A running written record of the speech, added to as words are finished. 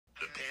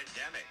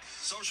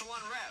social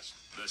unrest,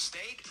 the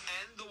state,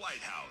 and the White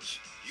House.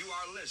 You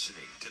are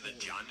listening to The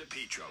John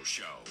DePetro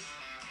Show.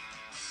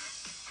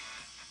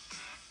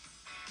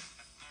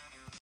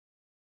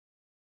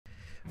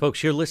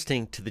 Folks, you're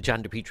listening to The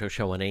John DePetro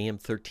Show on AM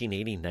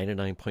 1380,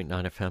 99.9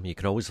 FM. You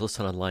can always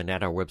listen online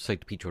at our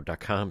website,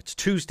 depetro.com. It's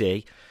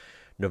Tuesday,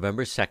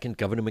 November 2nd.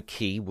 Governor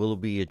McKee will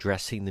be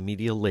addressing the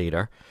media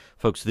later.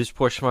 Folks, this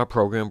portion of our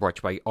program brought to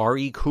you by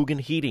R.E. Coogan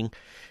Heating.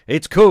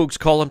 It's Cougs.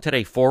 Call them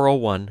today,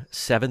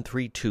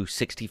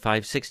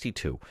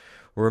 401-732-6562.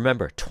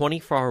 Remember,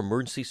 24-hour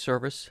emergency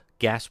service,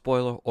 gas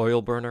boiler,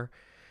 oil burner.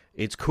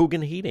 It's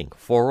Coogan Heating,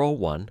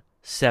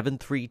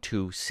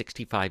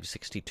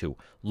 401-732-6562.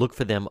 Look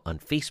for them on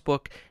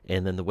Facebook,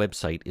 and then the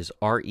website is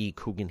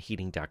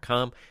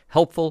recooganheating.com.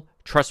 Helpful,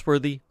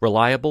 trustworthy,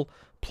 reliable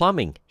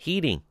plumbing,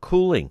 heating,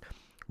 cooling,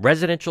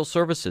 residential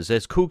services.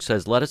 As Coog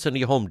says, let us into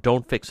your home.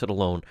 Don't fix it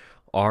alone.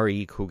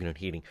 R.E. Coogan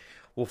Heating.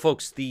 Well,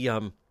 folks,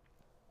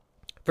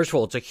 first of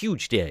all, it's a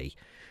huge day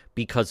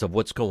because of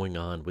what's going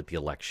on with the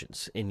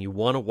elections, and you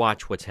want to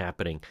watch what's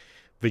happening.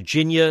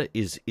 Virginia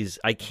is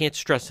I can't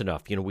stress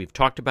enough. You know, we've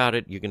talked about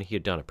it. You're going to hear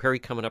Donna Perry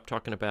coming up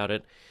talking about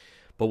it.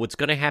 But what's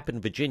going to happen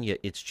in Virginia,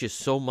 it's just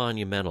so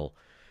monumental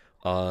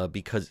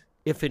because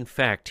if, in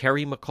fact,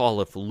 Terry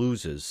McAuliffe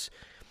loses,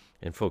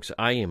 and, folks,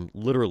 I am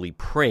literally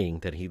praying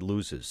that he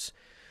loses,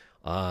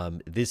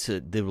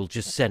 they will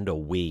just send a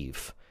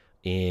wave.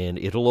 And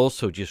it'll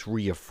also just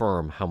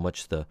reaffirm how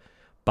much the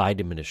Biden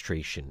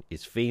administration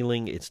is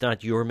failing. It's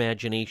not your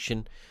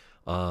imagination.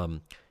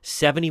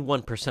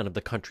 71% of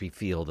the country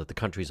feel that the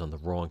country's on the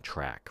wrong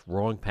track,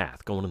 wrong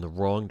path, going in the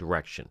wrong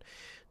direction.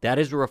 That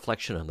is a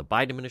reflection on the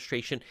Biden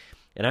administration.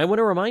 And I want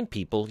to remind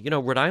people, you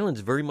know, Rhode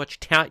Island's very much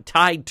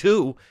tied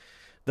to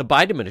the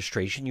Biden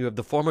administration. You have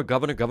the former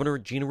Governor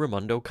Gina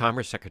Raimondo,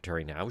 Commerce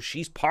Secretary now.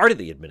 She's part of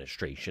the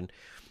administration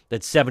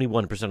that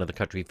 71% of the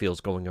country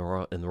feels going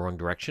in the wrong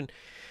direction.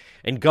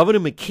 And Governor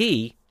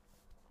McKee,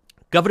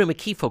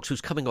 folks,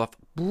 who's coming off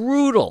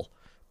brutal,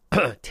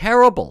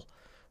 terrible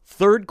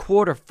third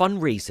quarter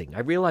fundraising. I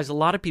realize a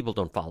lot of people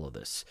don't follow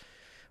this,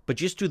 but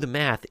just do the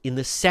math. In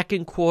the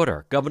second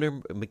quarter,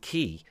 Governor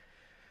McKee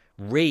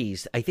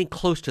raised, I think,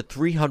 close to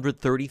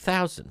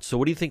 $330,000. So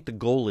what do you think the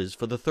goal is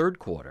for the third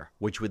quarter,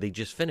 which they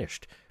just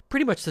finished?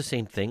 Pretty much the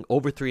same thing,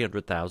 over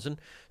 $300,000.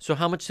 So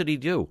how much did he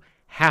do?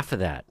 Half of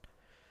that.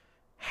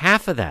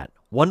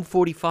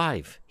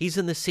 145. He's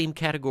in the same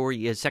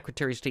category as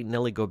Secretary of State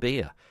Nellie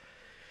Gorbea.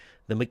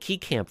 The McKee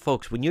camp,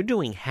 folks, when you're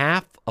doing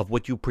half of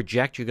what you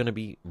project you're going to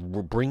be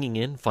bringing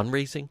in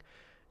fundraising,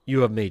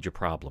 you have major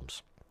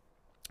problems.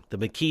 The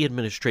McKee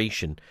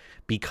administration,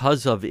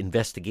 because of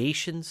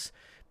investigations,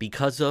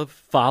 because of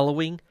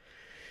following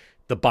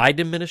the Biden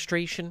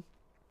administration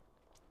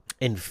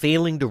and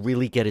failing to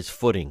really get his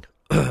footing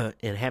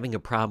and having a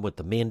problem with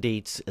the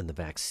mandates and the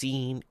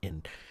vaccine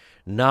and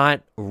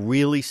not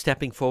really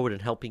stepping forward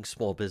and helping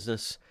small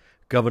business,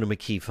 Governor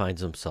McKee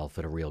finds himself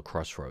at a real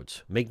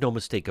crossroads. Make no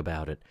mistake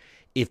about it.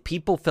 If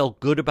people felt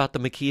good about the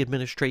McKee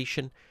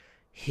administration,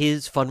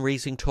 his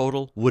fundraising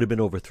total would have been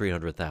over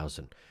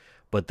 $300,000.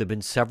 But there have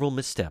been several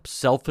missteps,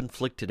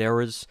 self-inflicted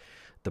errors.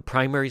 The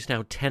primary's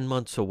now 10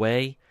 months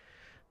away.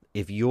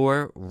 If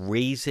you're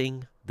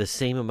raising the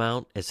same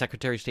amount as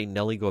Secretary of State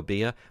Nellie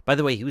Gorbea, by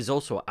the way, he was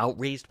also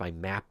outraised by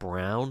Matt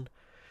Brown.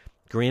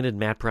 Granted,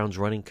 Matt Brown's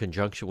running in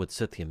conjunction with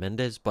Cynthia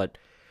Mendez, but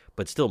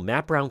still,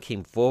 Matt Brown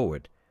came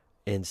forward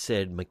and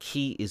said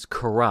McKee is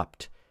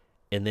corrupt,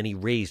 and then he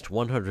raised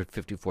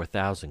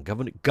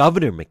 $154,000.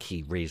 Governor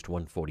McKee raised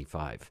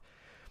 $145,000.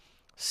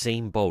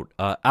 Same boat.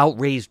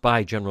 Outraised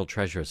by General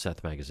Treasurer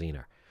Seth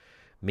Magaziner.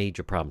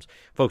 Major problems.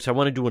 Folks, I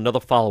want to do another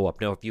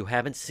follow-up. Now, if you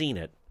haven't seen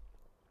it,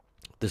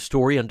 the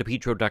story on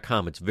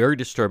depetro.com, it's very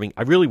disturbing.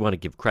 I really want to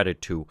give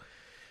credit to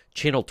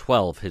Channel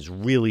 12 has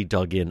really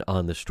dug in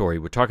on the story.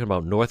 We're talking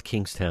about North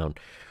Kingstown,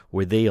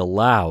 where they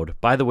allowed,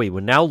 by the way, we're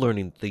now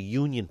learning the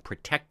union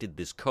protected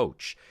this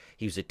coach.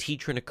 He was a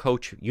teacher and a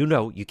coach. You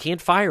know, you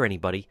can't fire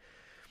anybody.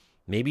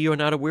 Maybe you're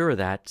not aware of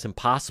that. It's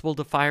impossible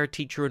to fire a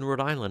teacher in Rhode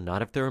Island,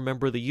 not if they're a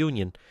member of the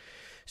union.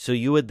 So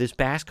you had this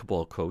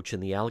basketball coach,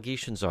 and the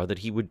allegations are that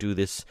he would do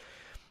this,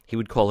 he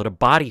would call it a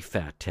body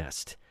fat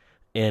test.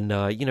 And,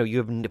 you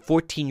have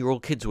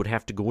 14-year-old kids would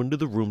have to go into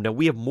the room. Now,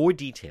 we have more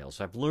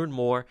details. I've learned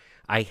more.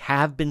 I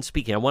have been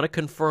speaking. I want to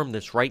confirm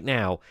this right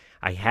now.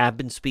 I have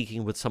been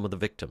speaking with some of the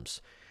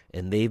victims,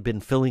 and they've been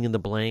filling in the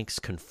blanks,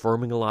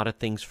 confirming a lot of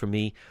things for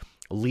me,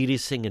 leading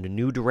us into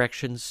new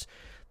directions.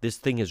 This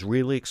thing is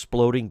really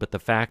exploding, but the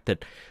fact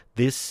that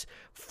this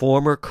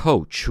former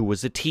coach who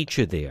was a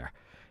teacher there,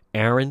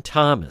 Aaron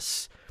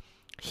Thomas,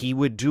 he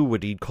would do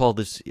what he'd call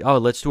this,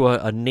 let's do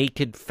a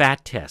naked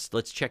fat test.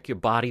 Let's check your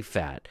body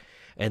fat.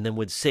 And then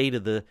would say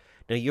to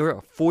now you're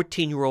a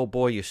 14-year-old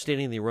boy, you're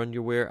standing in your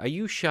underwear. Are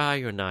you shy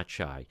or not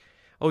shy?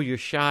 Oh, you're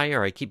shy, all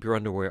right, keep your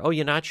underwear. Oh,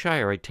 you're not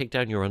shy, all right, take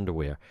down your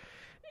underwear.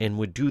 And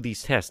would do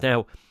these tests.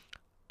 Now,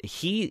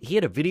 he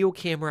had a video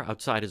camera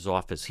outside his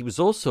office. He was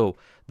also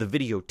the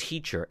video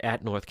teacher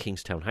at North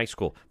Kingstown High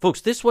School.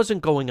 Folks, this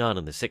wasn't going on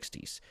in the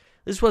 60s.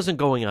 This wasn't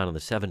going on in the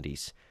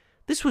 70s.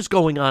 This was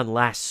going on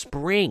last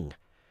spring.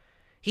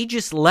 He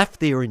just left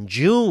there in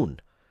June.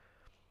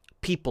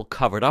 People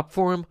covered up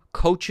for him.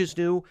 Coaches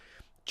knew.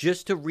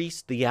 Just to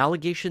the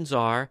allegations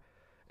are,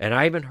 and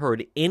I haven't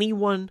heard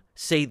anyone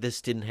say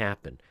this didn't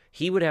happen.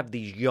 He would have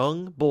these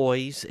young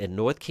boys at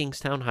North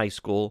Kingstown High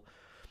School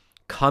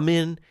come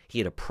in. He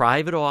had a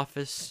private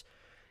office.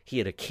 He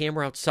had a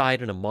camera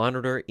outside and a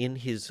monitor in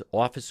his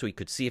office so he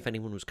could see if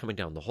anyone was coming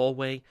down the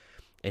hallway.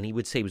 And he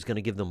would say he was going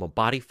to give them a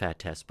body fat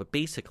test. But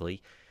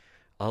basically,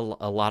 a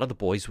lot of the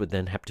boys would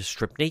then have to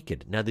strip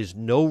naked. Now, there's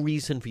no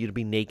reason for you to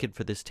be naked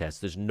for this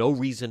test. There's no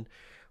reason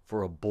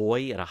for a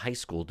boy at a high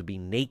school to be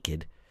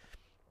naked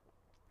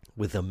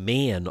with a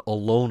man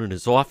alone in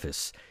his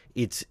office.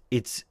 It's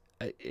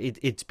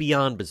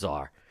beyond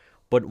bizarre.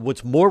 But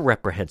what's more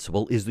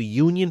reprehensible is the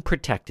union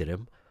protected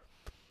him.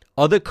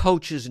 Other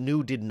coaches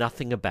did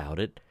nothing about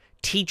it.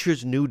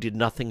 Teachers did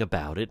nothing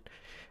about it.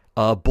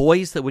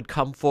 Boys that would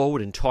come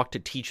forward and talk to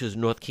teachers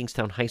in North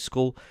Kingstown High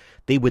School,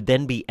 they would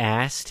then be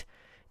asked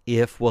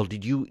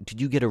did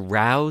you get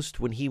aroused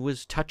when he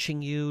was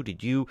touching you?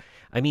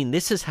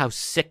 This is how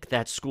sick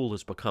that school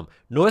has become.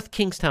 North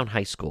Kingstown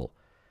High School,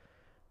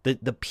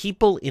 the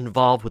people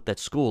involved with that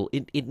school,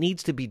 it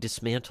needs to be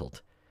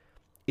dismantled.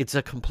 It's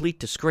a complete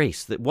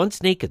disgrace that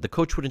once naked, the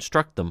coach would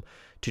instruct them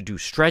to do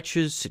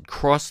stretches,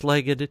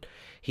 cross-legged.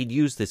 He'd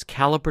use this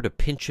caliper to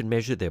pinch and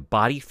measure their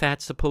body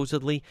fat,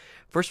 supposedly.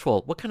 First of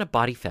all, what kind of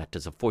body fat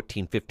does a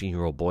 14,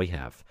 15-year-old boy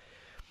have?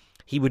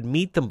 He would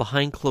meet them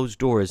behind closed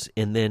doors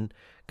and then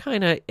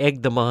kind of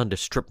egg them on to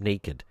strip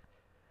naked.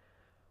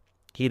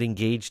 He had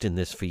engaged in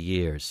this for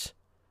years.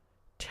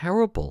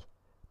 Terrible.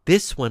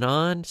 This went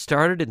on,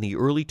 started in the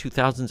early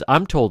 2000s.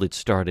 I'm told it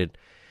started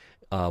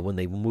when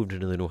they moved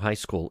into the new high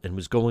school and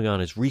was going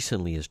on as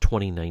recently as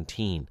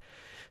 2019.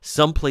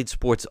 Some played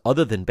sports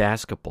other than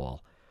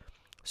basketball.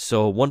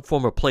 So one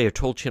former player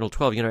told Channel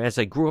 12, as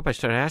I grew up, I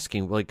started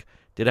asking,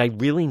 did I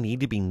really need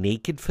to be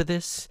naked for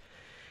this?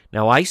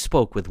 Now, I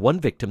spoke with one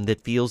victim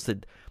that feels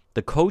that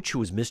the coach who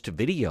was Mr.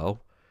 Video,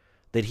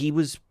 that he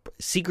was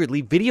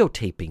secretly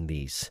videotaping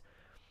these,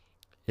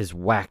 as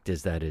whacked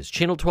as that is.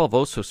 Channel 12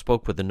 also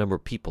spoke with a number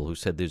of people who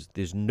said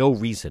there's no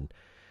reason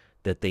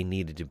that they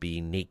needed to be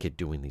naked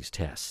doing these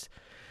tests.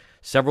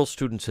 Several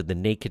students said the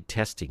naked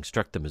testing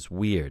struck them as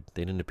weird.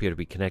 They didn't appear to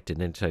be connected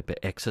to any type of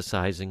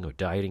exercising or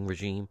dieting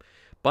regime.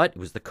 But it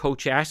was the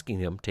coach asking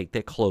them to take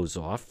their clothes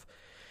off.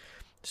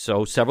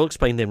 So several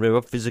explained they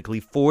were physically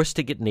forced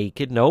to get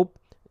naked. Nope,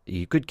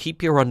 you could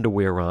keep your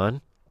underwear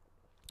on.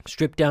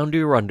 Strip down to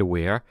your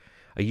underwear.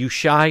 Are you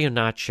shy or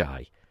not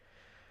shy?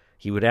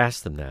 He would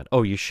ask them that.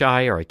 Oh, you're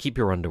shy? All right, keep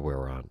your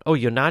underwear on. Oh,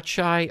 you're not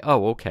shy?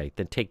 Oh, okay.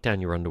 Then take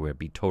down your underwear.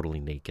 Be totally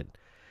naked.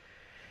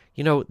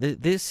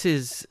 This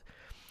is...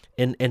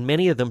 And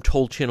many of them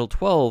told Channel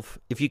 12,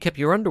 if you kept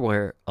your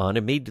underwear on,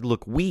 it made you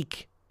look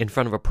weak in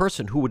front of a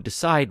person who would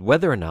decide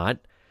whether or not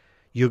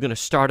you're going to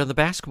start on the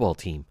basketball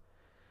team.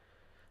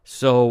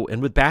 So,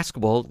 and with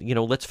basketball,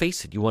 let's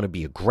face it, you want to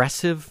be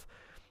aggressive.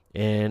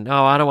 And,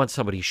 I don't want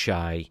somebody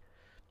shy.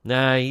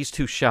 Nah, he's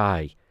too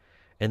shy.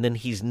 And then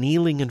he's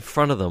kneeling in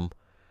front of them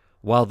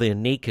while they're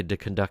naked to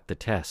conduct the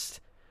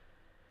test.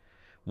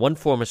 One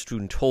former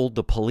student told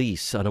the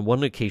police on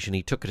one occasion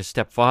he took it a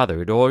step farther.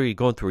 He'd already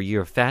gone through a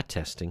year of fat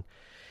testing.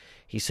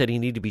 He said he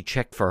needed to be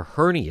checked for a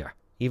hernia,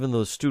 even though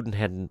the student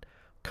hadn't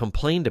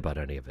complained about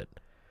any of it.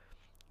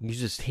 He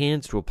used his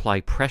hands to apply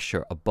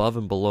pressure above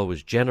and below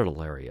his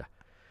genital area.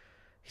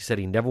 He said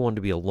he never wanted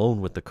to be alone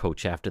with the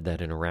coach after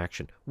that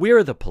interaction. Where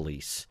are the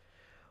police?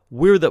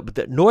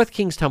 The North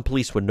Kingstown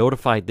police were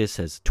notified this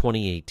as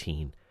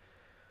 2018.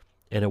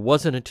 And it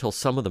wasn't until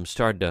some of them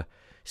started to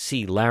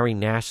see Larry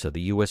Nassar,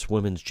 the U.S.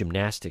 women's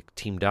gymnastic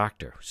team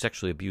doctor, who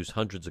sexually abused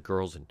hundreds of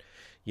girls and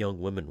young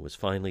women, was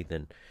finally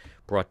then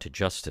brought to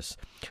justice.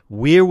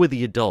 Where were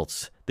the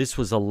adults? This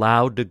was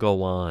allowed to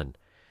go on.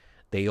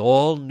 They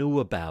all knew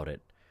about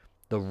it.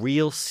 The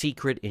real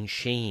secret and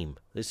shame.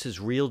 This is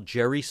real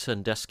Jerry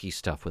Sandusky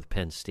stuff with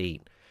Penn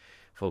State.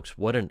 Folks,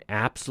 what an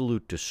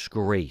absolute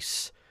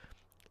disgrace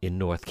in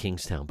North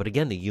Kingstown. But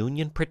again, the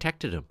union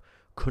protected him.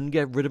 Couldn't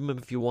get rid of him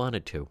if you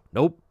wanted to.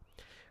 Nope.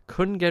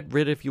 Couldn't get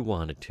rid if you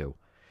wanted to.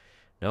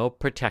 No,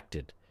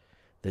 protected.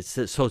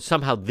 So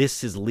somehow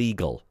this is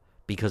legal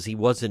because he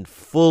wasn't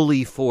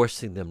fully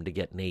forcing them to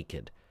get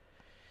naked.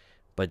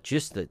 But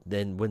just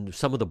then when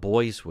some of the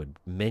boys would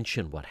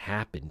mention what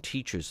happened,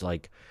 teachers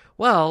like,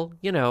 well,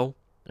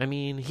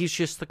 he's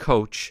just the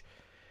coach.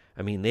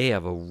 They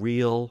have a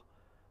real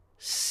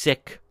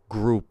sick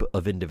group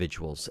of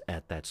individuals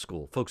at that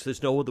school. Folks,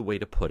 there's no other way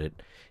to put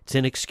it. It's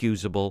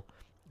inexcusable.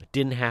 It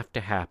didn't have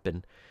to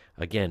happen.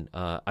 Again,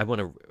 I want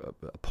to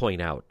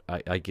point out,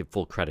 I give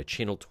full credit.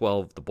 Channel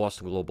 12, the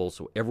Boston Globe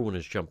also, everyone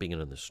is jumping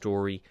in on the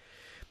story.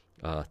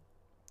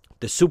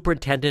 The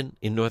superintendent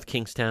in North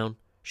Kingstown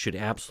should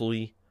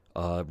absolutely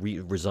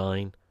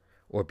resign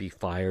or be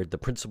fired. The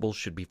principal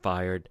should be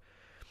fired.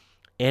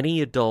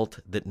 Any adult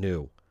that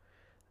knew,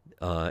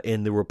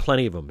 and there were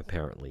plenty of them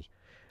apparently.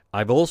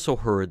 I've also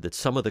heard that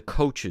some of the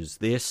coaches,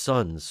 their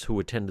sons who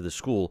attended the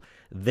school,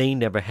 they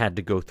never had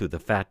to go through the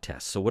fat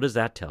test. So what does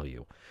that tell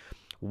you?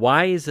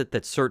 Why is it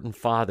that certain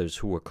fathers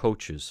who were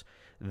coaches,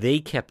 they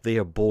kept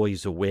their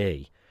boys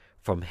away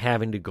from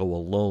having to go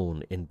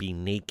alone and be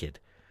naked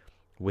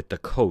with the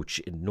coach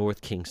in North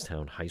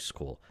Kingstown High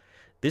School?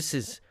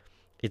 It's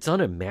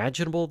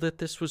unimaginable that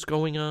this was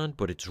going on,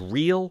 but it's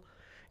real.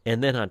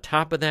 And then on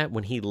top of that,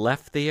 when he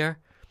left there,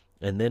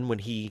 and then when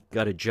he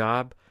got a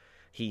job,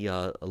 he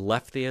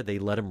left there, they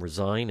let him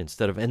resign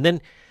instead of... And then,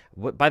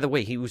 by the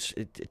way, he was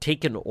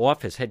taken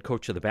off as head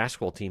coach of the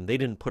basketball team. They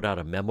didn't put out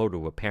a memo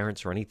to her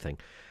parents or anything.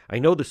 I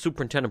know the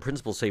superintendent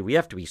principals say we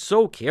have to be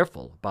so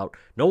careful about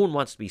no one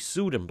wants to be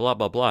sued and blah,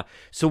 blah, blah.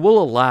 So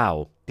we'll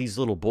allow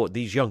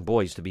these young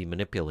boys to be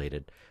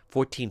manipulated.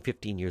 14,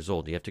 15 years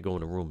old, you have to go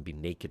in a room and be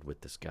naked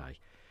with this guy.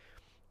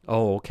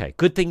 Oh, okay.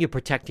 Good thing you're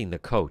protecting the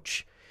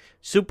coach.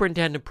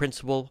 Superintendent,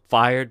 principal,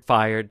 fired.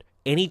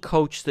 Any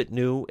coach that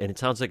knew, and it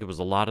sounds like it was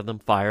a lot of them,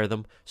 fire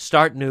them.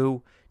 Start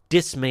new,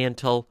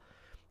 dismantle,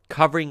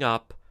 covering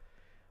up.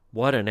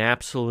 What an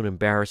absolute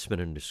embarrassment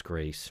and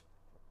disgrace.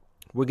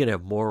 We're going to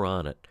have more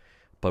on it,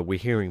 but we're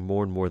hearing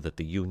more and more that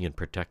the union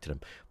protected him.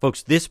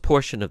 Folks, this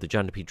portion of the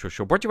John DePetro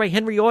Show brought to you by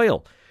Henry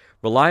Oil.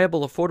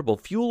 Reliable, affordable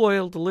fuel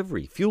oil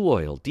delivery, fuel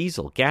oil,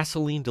 diesel,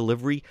 gasoline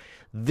delivery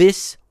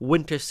this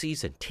winter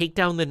season. Take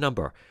down the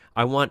number.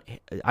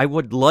 I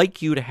would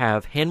like you to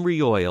have Henry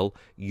Oil,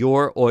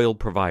 your oil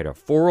provider.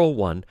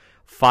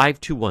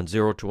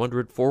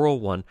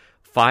 401-521-0200,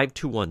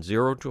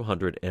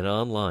 401-521-0200, and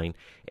online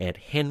at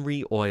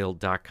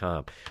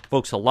henryoil.com.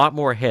 Folks, a lot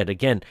more ahead.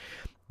 Again,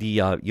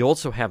 you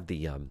also have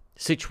the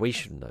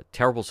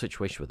terrible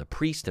situation with a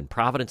priest in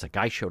Providence. A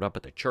guy showed up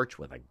at the church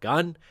with a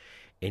gun.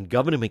 And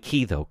Governor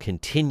McKee, though,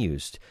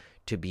 continues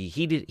to be,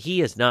 he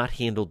has not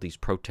handled these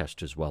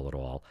protesters well at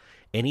all.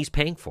 And he's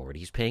paying for it.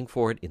 He's paying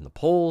for it in the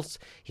polls.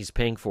 He's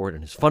paying for it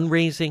in his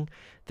fundraising.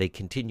 They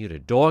continue to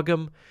dog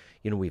him.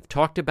 We've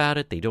talked about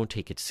it. They don't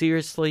take it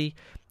seriously.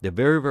 They're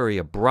very, very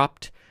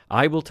abrupt.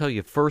 I will tell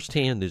you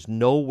firsthand, there's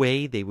no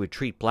way they would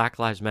treat Black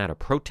Lives Matter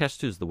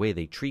protesters the way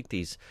they treat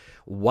these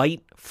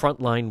white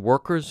frontline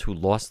workers who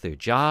lost their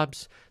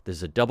jobs.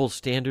 There's a double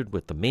standard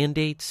with the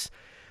mandates.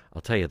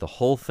 I'll tell you, the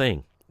whole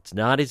thing, it's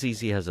not as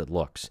easy as it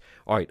looks.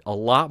 All right, a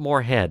lot more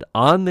ahead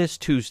on this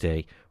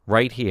Tuesday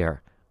right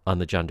here on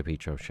the John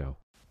DePetro Show.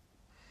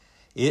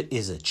 It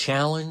is a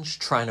challenge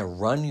trying to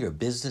run your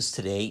business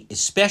today,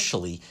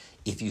 especially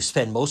if you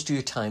spend most of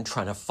your time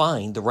trying to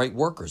find the right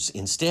workers.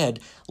 Instead,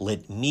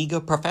 let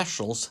MEGA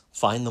professionals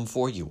find them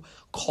for you.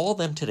 Call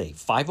them today,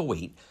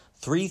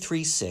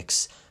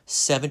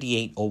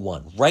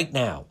 508-336-7801. Right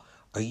now,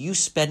 are you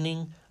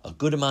spending a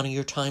good amount of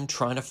your time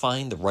trying to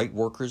find the right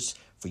workers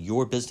for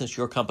your business,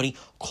 your company?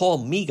 Call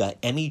MEGA,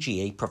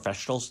 MEGA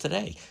professionals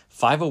today,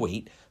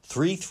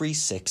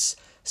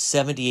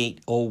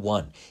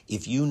 508-336-7801.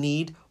 If you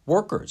need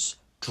workers,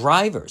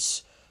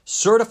 drivers,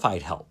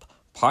 certified help,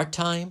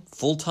 part-time,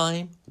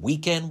 full-time,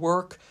 weekend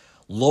work,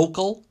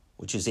 local,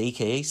 which is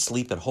AKA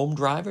sleep-at-home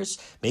drivers,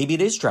 maybe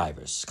it is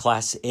drivers,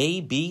 Class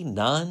A, B,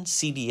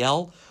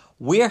 non-CDL,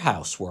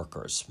 warehouse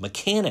workers,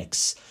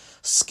 mechanics,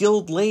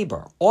 skilled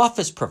labor,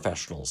 office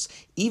professionals,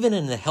 even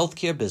in the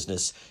healthcare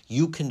business,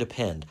 you can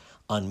depend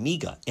on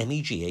MEGA,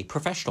 MEGA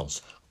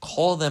professionals.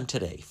 Call them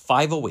today,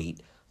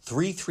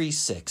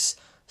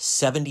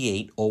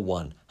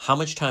 508-336-7801. How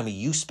much time are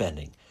you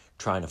spending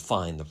trying to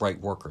find the right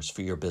workers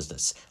for your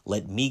business?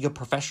 Let MEGA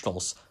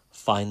professionals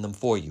find them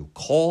for you.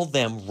 Call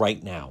them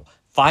right now,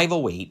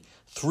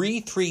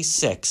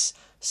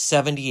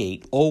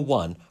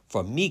 508-336-7801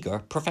 for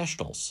MEGA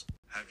professionals.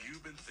 Have you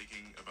been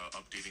thinking about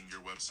updating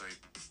your website?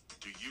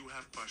 Do you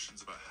have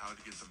questions about how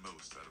to get the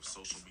most out of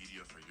social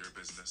media for your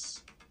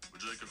business?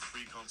 Would you like a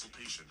free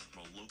consultation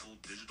from a local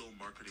digital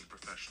marketing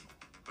professional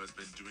who has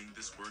been doing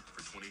this work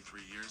for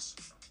 23 years?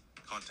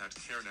 Contact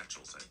Karen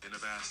Etchels at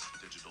Innovast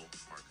Digital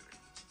Marketing.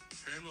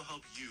 Karen will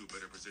help you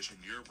better position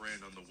your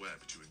brand on the web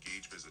to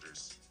engage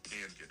visitors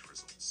and get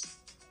results.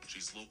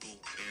 She's local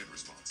and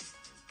responsive.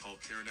 Call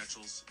Karen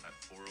Etchels at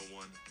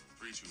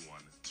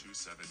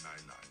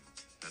 401-321-2799.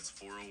 That's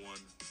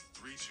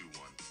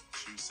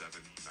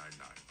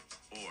 401-321-2799.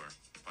 Or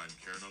find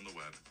Karen on the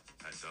web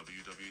at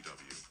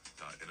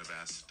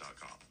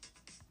www.innovast.com.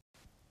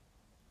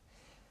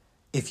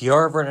 If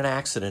you're ever in an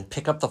accident,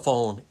 pick up the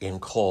phone and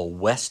call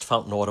West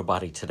Fountain Auto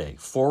Body today,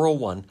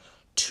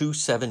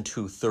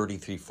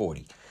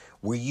 401-272-3340.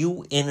 Were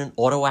you in an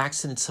auto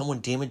accident?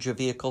 Someone damaged your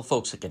vehicle?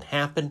 Folks, it can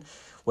happen,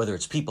 whether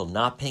it's people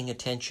not paying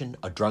attention,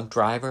 a drunk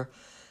driver,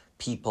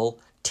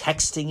 people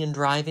texting and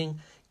driving.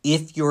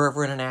 If you're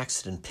ever in an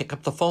accident, pick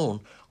up the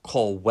phone,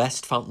 call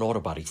West Fountain Auto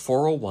Body,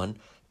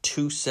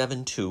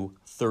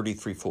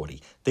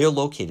 401-272-3340. They're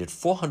located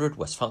 400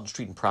 West Fountain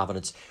Street in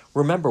Providence.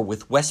 Remember,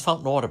 with West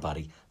Fountain Auto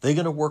Body, they're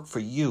going to work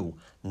for you,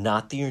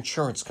 not the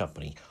insurance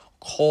company.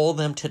 Call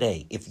them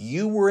today. If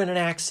you were in an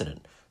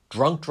accident,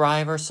 drunk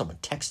driver, someone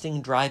texting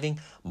and driving,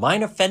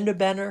 minor fender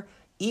bender,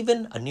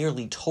 even a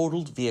nearly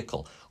totaled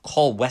vehicle,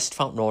 call West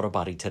Fountain Auto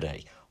Body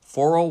today,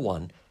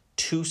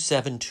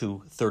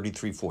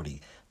 401-272-3340.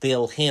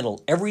 They'll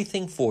handle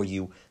everything for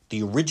you,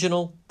 the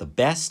original, the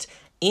best,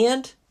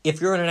 and If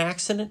you're in an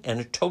accident and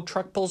a tow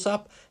truck pulls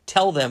up,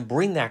 tell them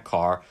bring that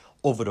car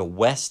over to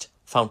West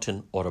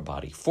Fountain Auto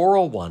Body.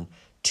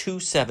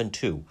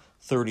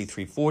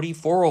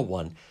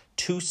 401-272-3340.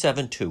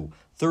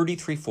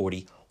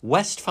 401-272-3340.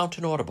 West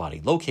Fountain Auto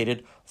Body,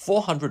 located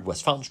 400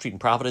 West Fountain Street in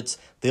Providence.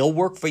 They'll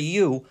work for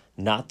you,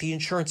 not the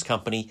insurance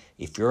company.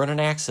 If you're in an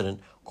accident,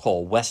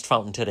 call West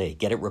Fountain today.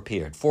 Get it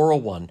repaired.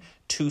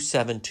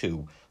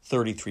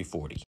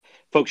 401-272-3340.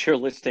 Folks, you're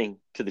listening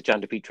to the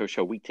John DePetro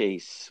Show.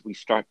 Weekdays, we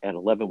start at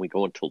 11. We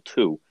go until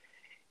 2.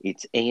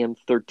 It's AM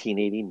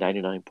 1380,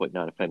 99.9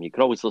 FM. You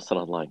can always listen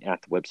online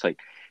at the website,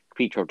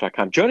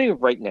 DePetro.com. Joining me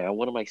right now,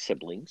 one of my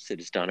siblings. It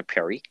is Donna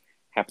Perry.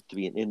 Happens to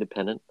be an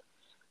independent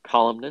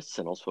columnist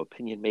and also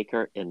opinion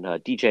maker. And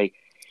DJ,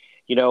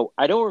 you know,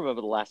 I don't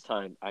remember the last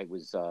time I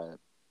was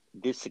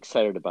this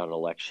excited about an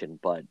election,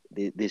 but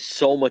there's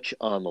so much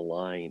on the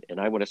line. And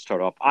I want to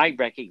start off. I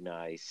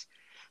recognize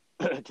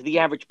to the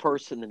average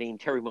person, the name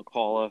Terry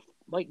McAuliffe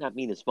might not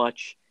mean as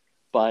much,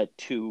 but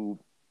to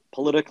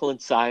political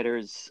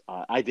insiders,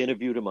 I've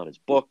interviewed him on his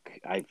book.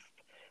 I've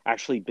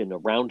actually been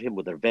around him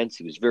with events.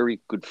 He was very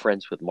good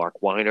friends with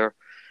Mark Weiner.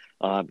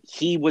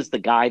 He was the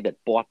guy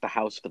that bought the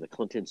house for the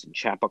Clintons in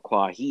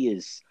Chappaqua.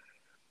 He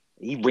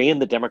ran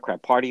the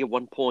Democrat Party at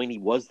one point. He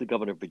was the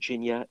governor of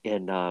Virginia.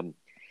 And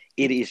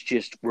it is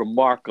just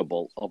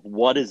remarkable of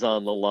what is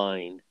on the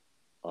line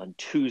on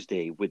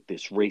Tuesday with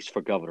this race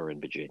for governor in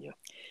Virginia.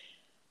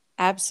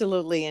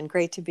 Absolutely. And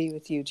great to be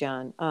with you,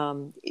 John.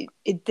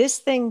 This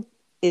thing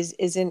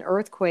is an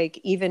earthquake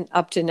even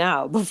up to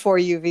now, before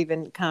you've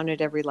even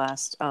counted every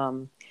last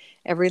vote.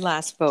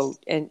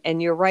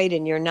 And you're right,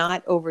 and you're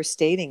not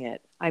overstating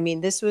it. I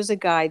mean, this was a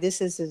guy, this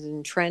is as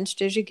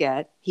entrenched as you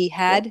get. He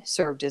had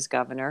served as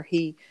governor.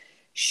 He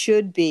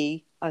should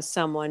be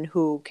someone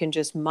who can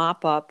just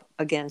mop up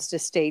against a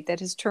state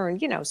that has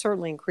turned,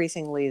 certainly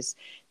increasingly as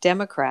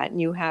Democrat.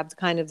 And you have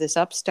kind of this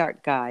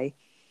upstart guy.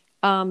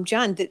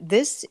 John,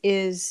 this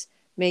is,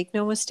 make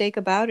no mistake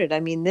about it.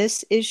 I mean,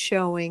 this is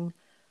showing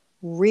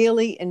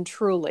really and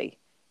truly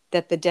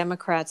that the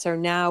Democrats are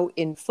now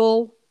in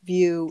full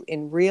view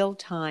in real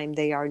time.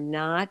 They are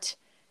not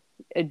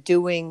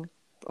doing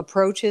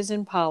approaches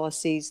and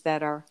policies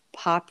that are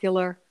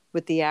popular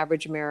with the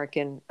average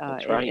American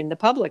in the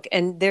public.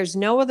 And there's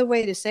no other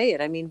way to say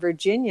it. I mean,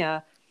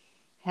 Virginia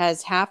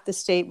has half the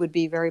state would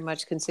be very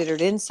much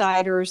considered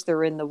insiders.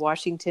 They're in the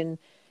Washington,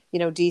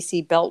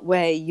 D.C.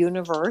 Beltway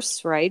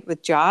universe, right,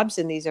 with jobs.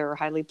 And these are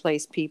highly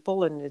placed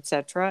people and et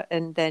cetera.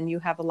 And then you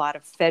have a lot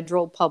of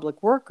federal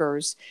public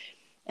workers.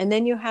 And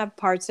then you have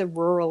parts of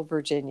rural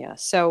Virginia.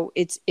 So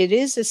it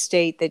is a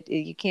state that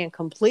you can't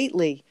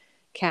completely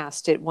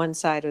cast it one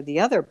side or the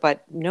other,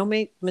 but no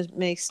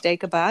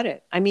mistake about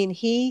it. I mean,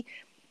 he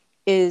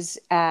is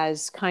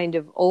as kind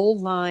of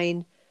old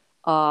line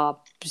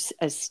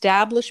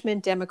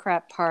establishment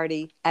Democrat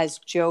Party as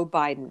Joe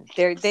Biden.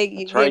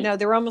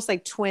 They're almost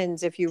like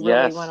twins if you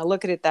really want to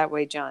look at it that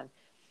way, John.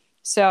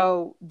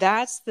 So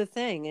that's the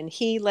thing. And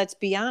let's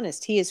be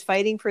honest, he is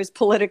fighting for his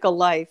political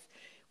life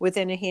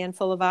within a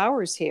handful of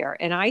hours here.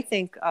 And I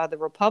think the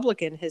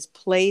Republican has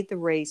played the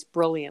race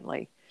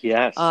brilliantly.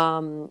 Yes.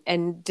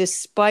 And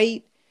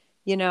despite,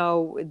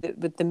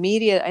 with the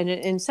media, and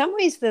in some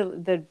ways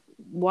the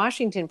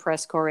Washington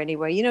press corps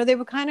anyway, they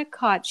were kind of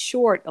caught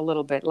short a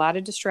little bit, a lot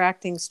of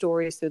distracting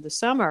stories through the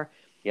summer.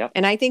 Yep.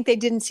 And I think they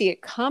didn't see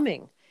it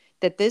coming,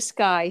 that this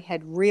guy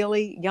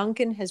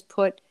Youngkin has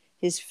put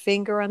his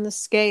finger on the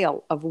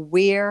scale of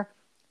where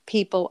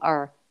people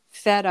are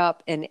fed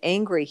up and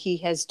angry. He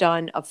has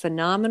done a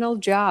phenomenal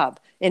job.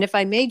 And if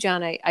I may,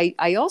 John,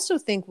 I also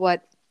think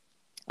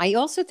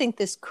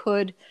this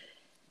could,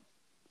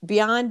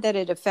 beyond that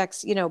it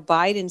affects,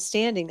 Biden's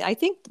standing, I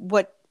think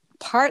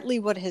partly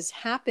what has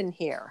happened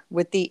here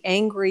with the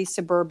angry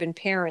suburban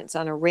parents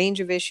on a range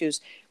of issues,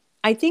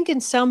 I think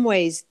in some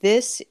ways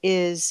this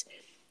is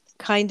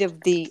kind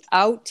of the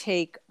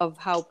outtake of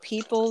how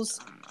people's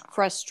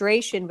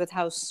frustration with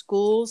how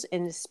schools,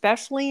 and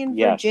especially in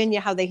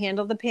Virginia, how they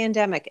handled the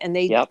pandemic. And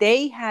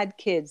they had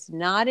kids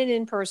not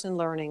in-person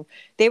learning.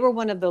 They were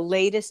one of the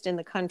latest in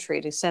the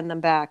country to send them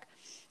back.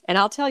 And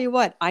I'll tell you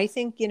what, I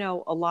think,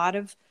 a lot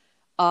of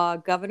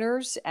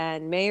governors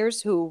and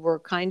mayors who were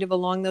kind of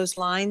along those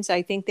lines,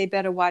 I think they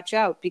better watch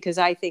out, because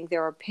I think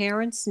there are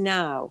parents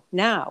now,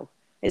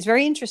 it's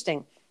very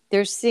interesting.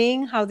 They're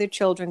seeing how their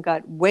children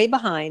got way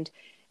behind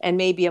and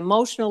maybe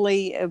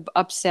emotionally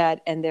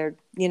upset, and they're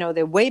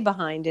way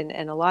behind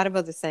in a lot of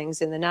other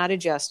things, and they're not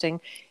adjusting.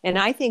 And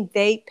I think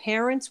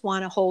parents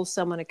want to hold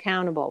someone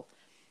accountable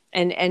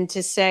and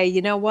to say,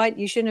 you know what,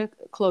 you shouldn't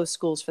have closed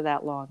schools for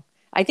that long.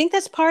 I think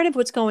that's part of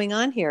what's going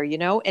on here,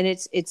 and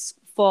it's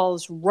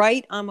falls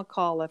right on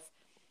McAuliffe.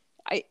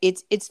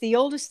 It's the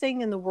oldest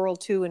thing in the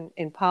world, too,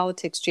 in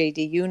politics,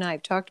 JD. You and I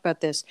have talked about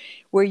this,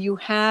 where you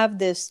have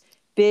this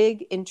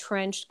big,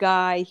 entrenched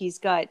guy. He's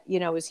got,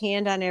 his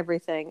hand on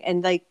everything.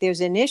 And,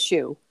 there's an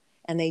issue,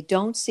 and they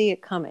don't see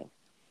it coming.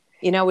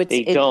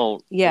 They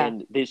don't. Yeah.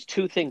 And there's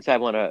two things I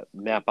want to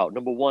map out.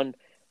 Number one,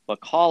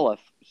 McAuliffe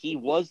he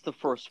was the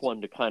first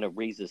one to kind of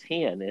raise his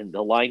hand. And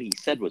the line he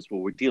said was, well,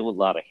 we're dealing with a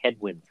lot of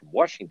headwind from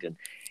Washington.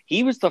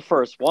 He was the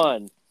first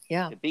one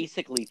to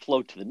basically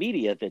float to the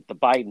media that the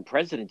Biden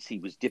presidency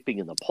was dipping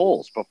in the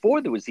polls before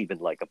there was even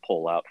like a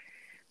poll out.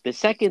 The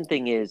second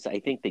thing is, I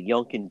think that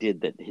Youngkin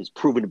did that has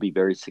proven to be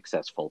very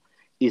successful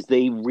is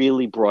they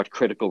really brought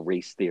critical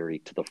race theory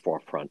to the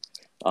forefront.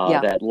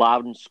 That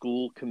Loudon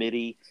School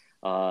Committee,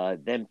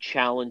 them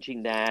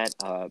challenging that,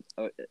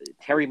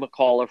 Terry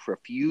McAuliffe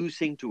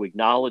refusing to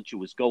acknowledge what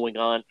was going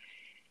on.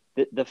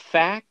 The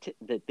fact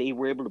that they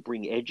were able to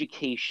bring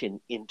education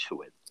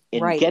into it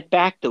and get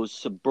back those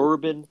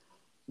suburban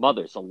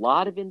mothers, a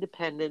lot of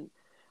independent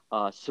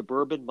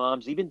suburban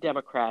moms, even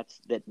Democrats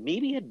that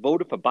maybe had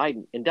voted for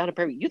Biden. And Donna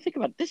Perry, you think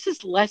about it, this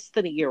is less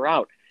than a year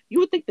out. You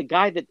would think the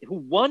guy who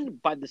won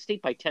by the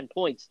state by 10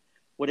 points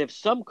would have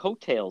some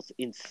coattails.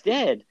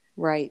 Instead,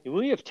 right.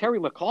 We have Terry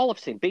McAuliffe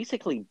saying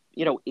basically,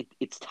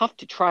 it's tough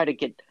to try to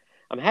get.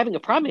 I'm having a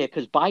problem here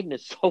because Biden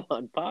is so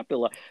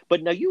unpopular.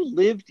 But now you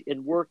lived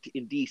and worked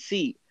in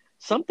D.C.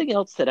 Something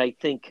else that I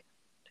think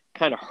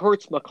kind of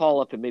hurts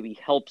McAuliffe and maybe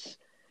helps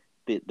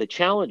the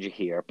challenger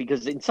here,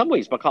 because in some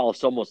ways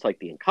McAuliffe's almost like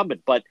the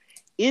incumbent, but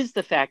is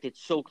the fact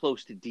it's so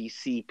close to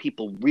D.C.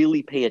 People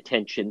really pay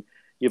attention.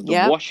 You have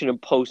the Washington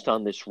Post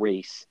on this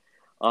race.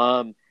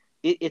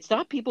 It's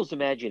not people's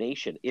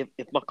imagination. If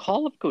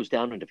McAuliffe goes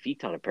down and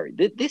defeats Donna Perry,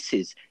 this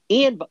is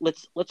but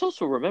let's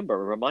also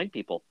remind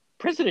people,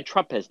 President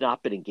Trump has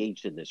not been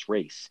engaged in this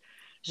race.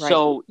 Right.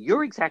 So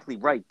you're exactly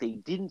right. They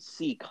didn't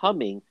see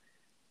coming,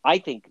 I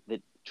think,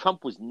 that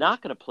Trump was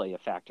not going to play a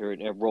factor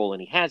in a role,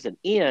 and he hasn't,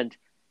 and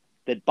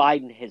that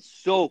Biden has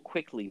so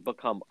quickly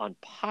become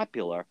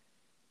unpopular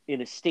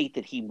in a state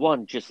that he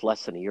won just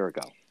less than a year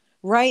ago.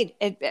 Right.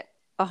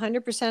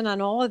 100% on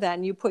all of that.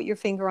 And you put your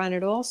finger on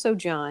it also,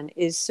 John,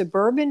 is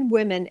suburban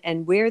women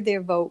and where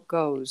their vote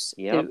goes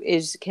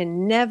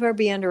can never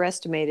be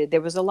underestimated. There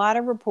was a lot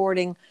of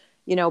reporting,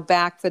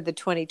 back for the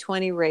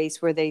 2020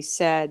 race where they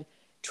said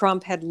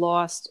Trump had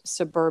lost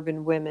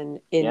suburban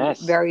women in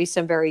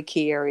some very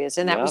key areas.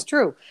 And that was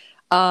true.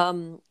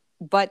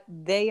 But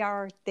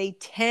they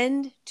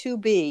tend to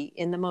be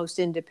in the most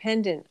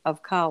independent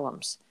of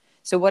columns.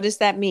 So what does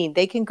that mean?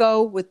 They can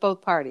go with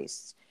both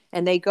parties,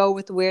 and they go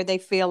with where they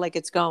feel like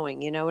it's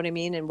going. You know what I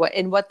mean? And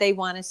what they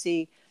want to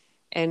see,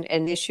 and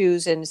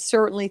issues, and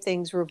certainly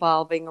things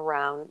revolving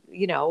around,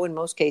 in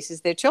most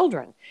cases, their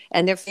children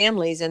and their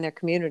families and their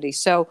communities.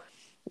 So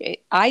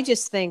I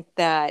just think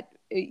that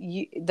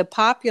the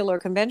popular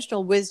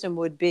conventional wisdom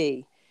would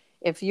be,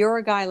 if you're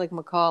a guy like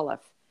McAuliffe,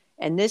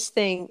 and this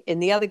thing,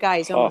 and the other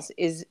guy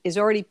is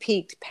already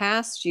peaked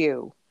past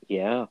you.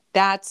 Yeah,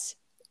 there's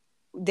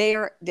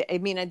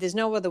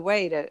no other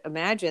way to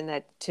imagine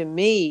that. To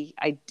me,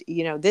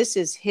 this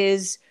is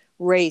his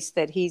race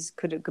that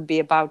could be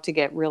about to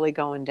get really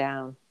going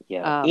down.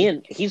 Yeah,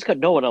 and he's got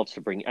no one else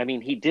to bring. I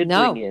mean, he did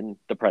bring in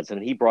the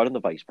president. He brought in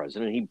the vice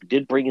president. He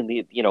did bring in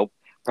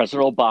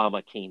President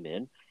Obama came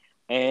in,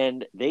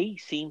 and they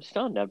seem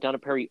stunned. Now, Donna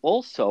Perry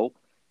also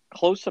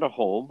closer to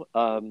home.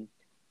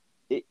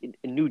 In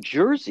New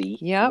Jersey,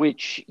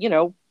 which,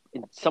 in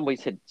some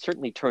ways had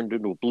certainly turned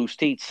into a blue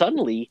state.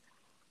 Suddenly,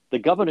 the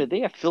governor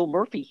there, Phil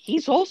Murphy,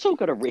 he's also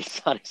got a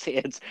race on his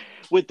hands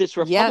with this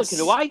Republican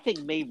who I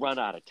think may run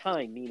out of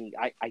time. Meaning,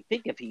 I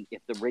think if he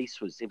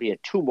had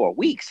 2 more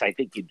weeks, I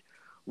think you'd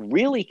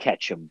really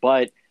catch him.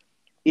 But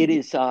it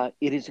is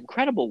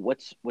incredible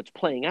what's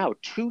playing out.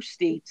 2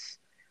 states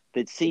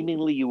that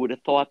seemingly you would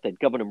have thought that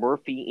Governor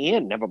Murphy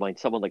and never mind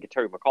someone like a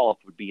Terry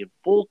McAuliffe would be in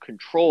full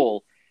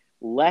control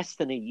less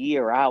than a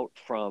year out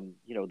from,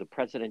 the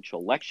presidential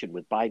election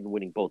with Biden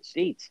winning both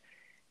states.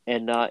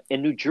 And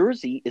New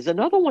Jersey is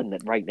another one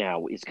that right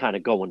now is kind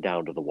of going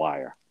down to the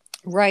wire.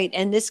 Right.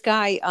 And this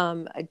guy,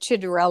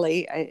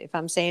 Ciattarelli, if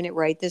I'm saying it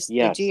right, the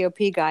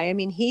GOP guy, I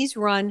mean, he's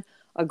run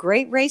a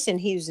great race, and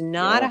he's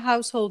not a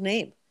household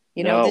name.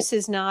 This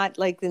is not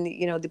like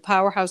the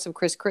powerhouse of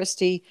Chris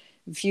Christie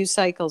a few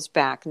cycles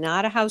back,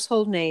 not a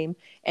household name.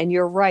 And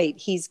you're right.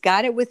 He's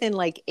got it within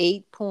like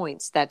 8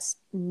 points. That's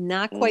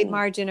not quite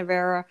margin of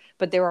error,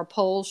 but there are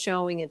polls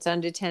showing it's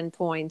under 10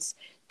 points.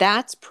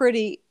 That's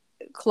pretty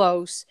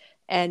close.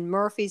 And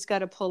Murphy's got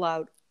to pull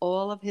out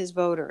all of his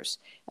voters.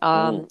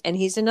 And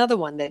he's another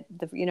one that,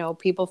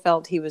 people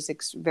felt he was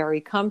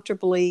very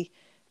comfortably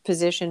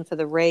positioned for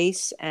the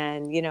race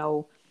and,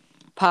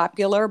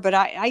 popular. But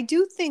I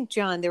do think,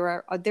 John,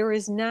 there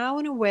is now,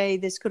 in a way,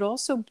 this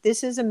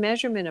is a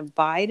measurement of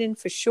Biden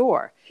for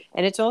sure.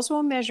 And it's also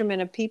a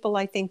measurement of people,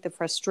 I think, the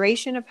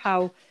frustration of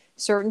how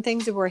certain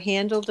things were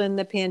handled in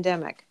the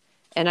pandemic.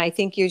 And I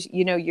think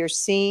you're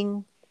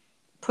seeing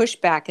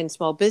pushback in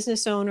small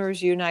business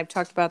owners. You and I have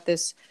talked about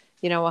this,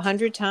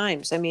 100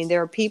 times. I mean,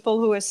 there are people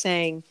who are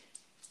saying,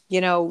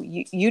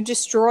 you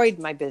destroyed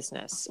my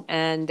business,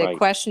 and they're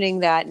questioning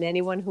that, and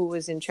anyone who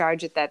was in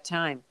charge at that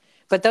time.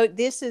 But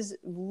this is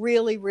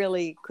really,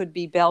 really could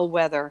be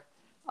bellwether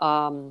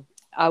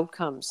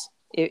outcomes.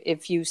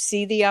 If you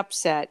see the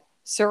upset,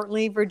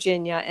 certainly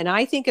Virginia. And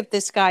I think if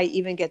this guy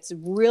even gets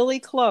really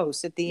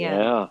close at the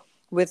end,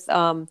 with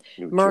New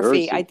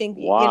Murphy. Jersey. I think,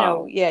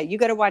 Wow. you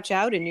got to watch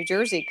out in New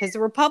Jersey because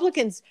the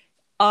Republicans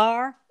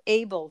are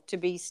able to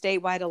be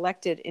statewide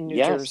elected in New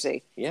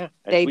Jersey. Yeah.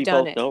 As They've we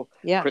done both it. know,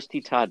 Yeah.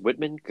 Christy Todd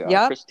Whitman,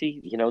 Yep.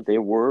 Christy, they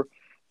were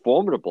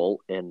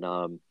formidable,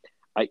 and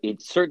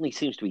it certainly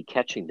seems to be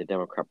catching the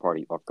Democrat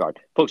Party off guard.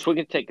 Folks, we're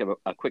going to take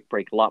a quick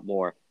break. A lot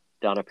more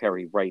Donna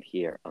Perry right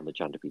here on the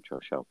John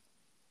DePetro Show.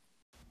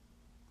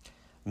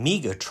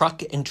 MEGA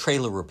Truck and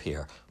Trailer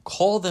Repair.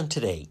 Call them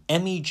today.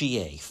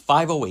 MEGA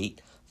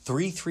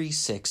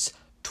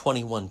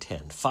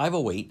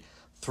 508-336-2110.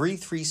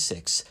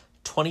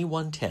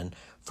 508-336-2110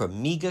 for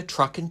MEGA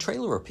Truck and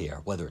Trailer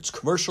Repair. Whether it's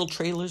commercial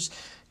trailers,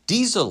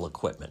 diesel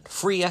equipment,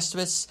 free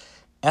estimates,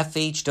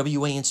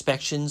 FHWA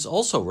inspections,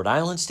 also Rhode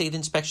Island State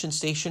Inspection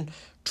Station,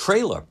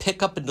 trailer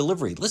pickup and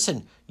delivery.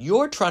 Listen,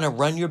 you're trying to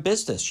run your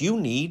business. You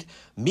need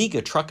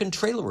MEGA Truck and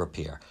Trailer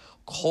Repair.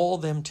 Call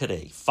them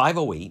today.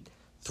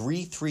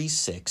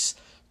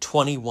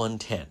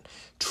 508-336-2110.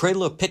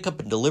 Trailer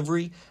pickup and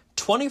delivery,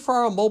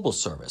 24-hour mobile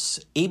service,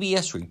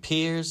 ABS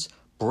repairs,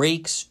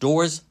 brakes,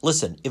 doors.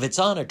 Listen, if it's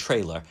on a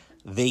trailer,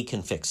 they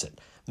can fix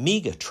it.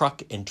 MEGA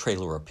Truck and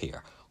Trailer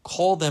Repair.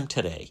 Call them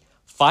today.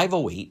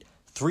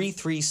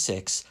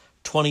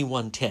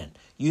 508-336-2110.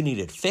 You need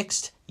it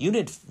fixed. You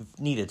need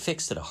it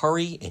fixed in a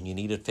hurry, and you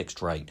need it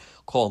fixed right.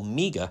 Call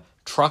MEGA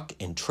Truck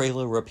and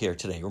Trailer Repair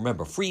today.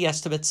 Remember, free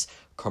estimates,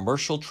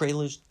 commercial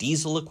trailers,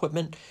 diesel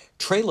equipment,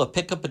 trailer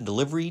pickup and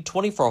delivery,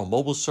 24-hour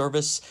mobile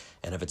service,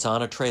 and if it's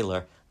on a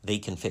trailer, they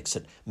can fix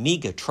it.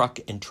 MEGA Truck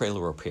and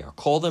Trailer Repair.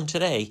 Call them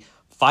today,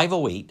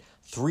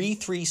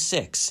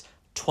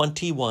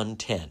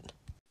 508-336-2110.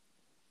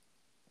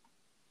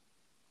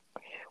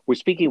 We're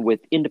speaking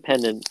with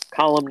independent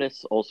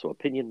columnist, also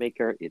opinion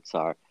maker. It's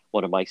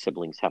one of my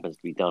siblings, happens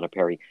to be Donna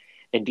Perry.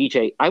 And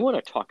DJ, I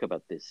want to talk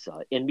about this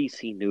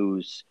NBC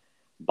News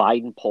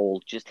Biden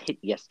poll just hit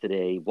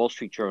yesterday, Wall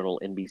Street Journal,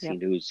 NBC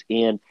News.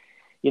 And,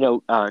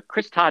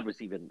 Chris Todd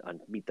was even on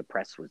Meet the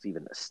Press, was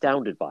even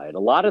astounded by it. A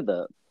lot of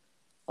the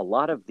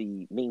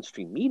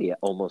mainstream media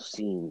almost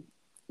seem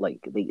like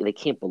they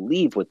can't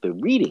believe what they're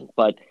reading.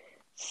 But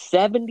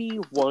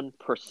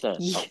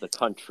 71% of the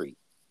country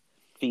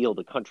feel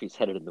the country's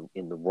headed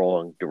in the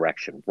wrong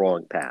direction,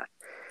 wrong path.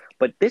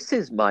 But this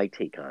is my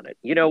take on it.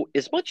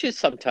 As much as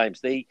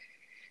sometimes they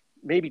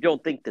maybe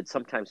don't think that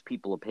sometimes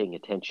people are paying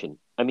attention.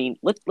 I mean,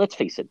 let's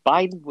face it.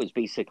 Biden was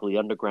basically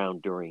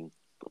underground during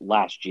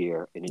last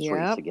year in his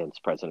race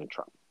against President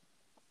Trump.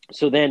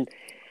 So then,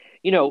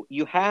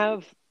 you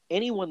have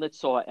anyone that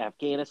saw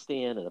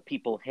Afghanistan and the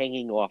people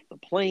hanging off the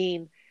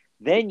plane.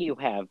 Then you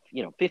have,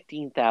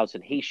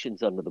 15,000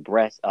 Haitians under the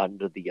bridge at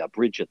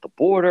the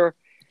border.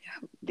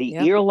 The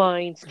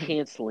airlines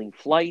canceling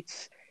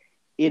flights.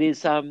 It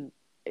is,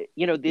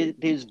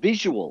 there's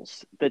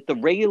visuals that the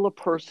regular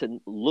person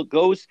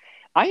goes.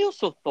 I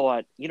also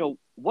thought,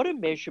 what a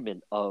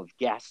measurement of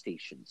gas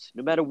stations.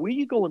 No matter where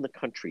you go in the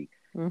country,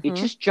 it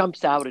just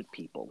jumps out at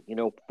people.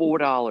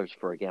 $4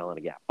 for a gallon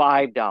of gas,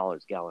 $5 a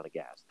gallon of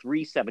gas,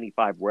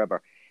 $3.75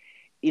 wherever.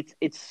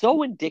 It's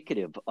so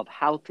indicative of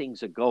how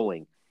things are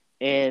going,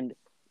 and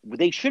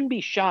they shouldn't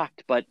be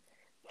shocked. But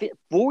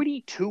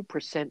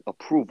 42%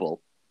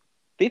 approval.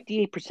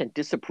 58%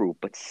 disapprove,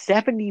 but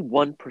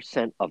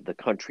 71% of the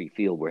country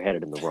feel we're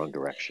headed in the wrong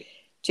direction.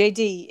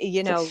 JD,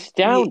 it's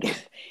astounding.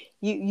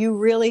 You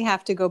really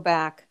have to go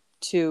back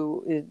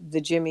to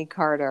the Jimmy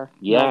Carter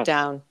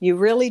meltdown. You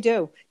really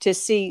do, to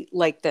see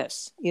like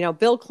this.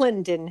 Bill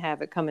Clinton didn't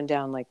have it coming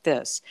down like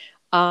this.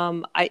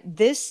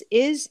 This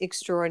is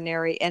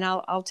extraordinary, and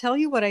I'll tell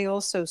you what I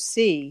also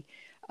see.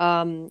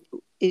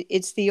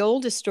 It's the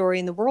oldest story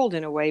in the world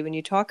in a way when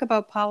you talk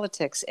about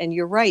politics. And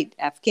you're right,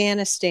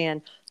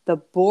 Afghanistan. The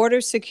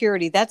border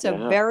security, that's a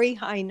very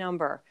high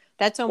number.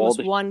 That's almost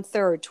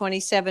 1/3,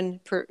 27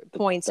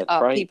 points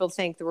up. Right. People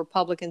think the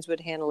Republicans would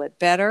handle it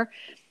better.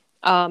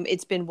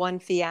 It's been one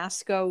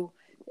fiasco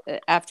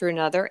after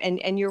another.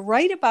 And you're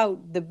right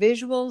about the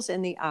visuals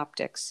and the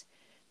optics.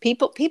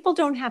 People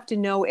don't have to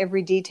know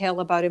every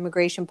detail about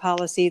immigration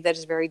policy that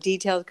is very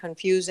detailed,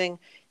 confusing.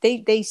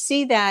 They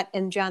see that,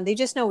 and John, they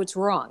just know it's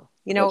wrong.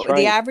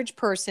 The average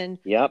person,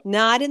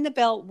 not in the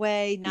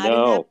Beltway, not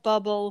in that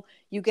bubble.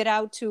 You get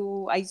out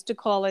to, I used to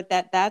call it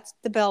that's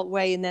the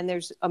Beltway, and then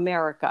there's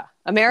America.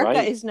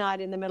 America is not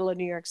in the middle of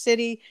New York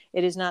City.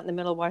 It is not in the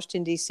middle of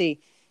Washington, D.C.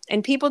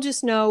 And people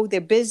just know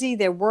they're busy,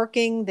 they're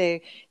working,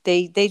 they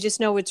just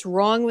know it's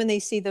wrong when they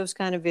see those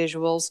kind of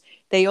visuals.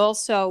 They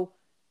also,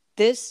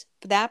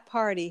 that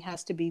party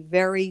has to be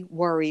very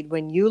worried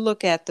when you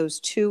look at those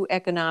two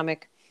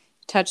economic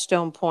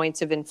touchstone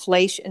points of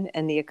inflation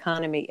and the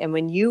economy. And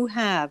when you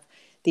have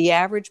the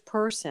average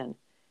person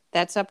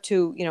that's up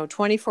to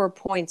 24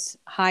 points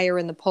higher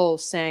in the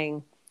polls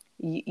saying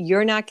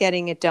you're not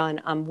getting it done,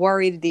 I'm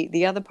worried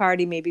the other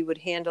party maybe would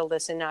handle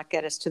this and not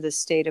get us to this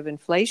state of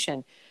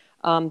inflation.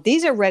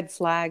 These are red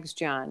flags,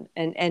 John.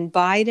 And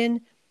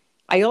Biden,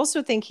 I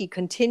also think he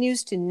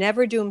continues to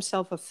never do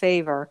himself a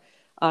favor.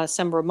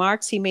 Some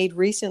remarks he made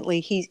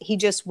recently, he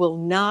just will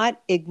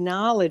not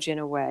acknowledge in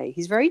a way.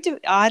 He's very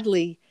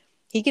oddly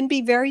He can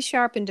be very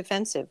sharp and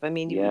defensive. I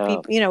mean, Yeah.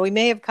 we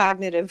may have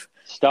cognitive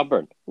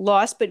Stubborn.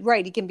 loss, but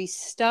right, he can be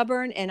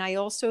stubborn. And I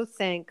also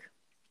think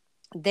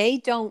they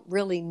don't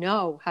really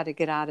know how to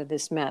get out of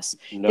this mess.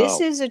 No. This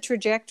is a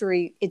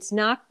trajectory. It's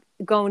not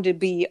going to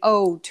be,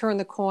 turn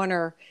the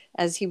corner,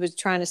 as he was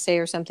trying to say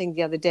or something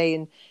the other day.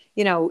 And,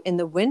 in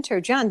the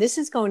winter, John, this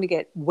is going to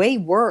get way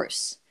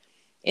worse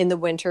in the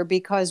winter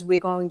because we're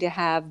going to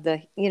have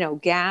the,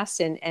 gas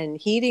and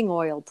heating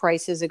oil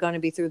prices are going to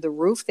be through the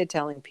roof, they're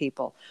telling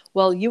people.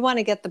 Well, you want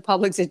to get the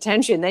public's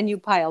attention, then you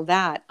pile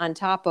that on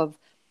top of,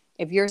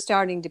 if you're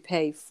starting to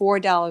pay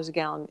 $4 a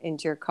gallon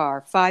into your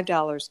car,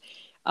 $5.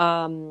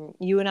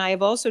 You and I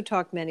have also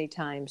talked many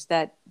times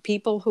that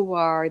people who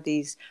are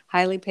these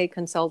highly paid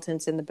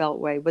consultants in the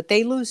Beltway, what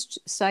they lose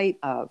sight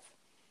of,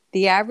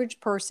 the average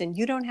person,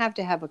 you don't have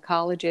to have a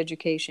college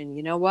education.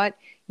 You know what?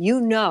 You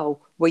know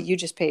what you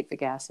just paid for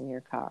gas in your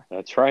car.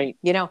 That's right.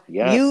 Yes.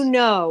 You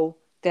know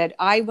that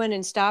I went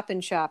and Stop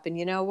and Shop, and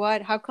you know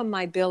what? How come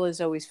my bill is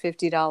always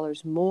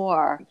 $50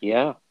 more?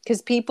 Yeah.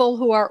 Because people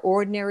who are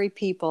ordinary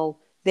people,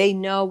 they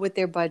know what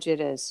their budget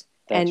is.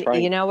 That's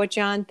right. You know what,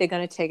 John? They're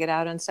going to take it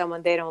out on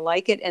someone they don't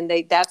like it. And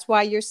that's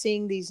why you're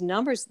seeing these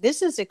numbers.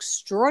 This is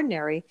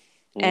extraordinary.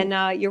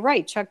 And you're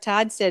right. Chuck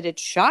Todd said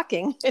it's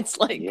shocking. It's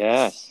like,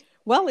 yes.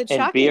 Well, it's and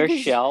shocking. Bare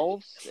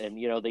shelves. And,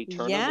 they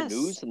turn Yes. on the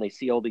news and they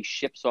see all these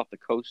ships off the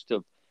coast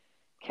of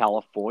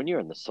California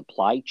and the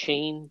supply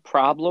chain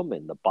problem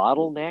and the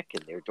bottleneck.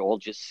 And they're all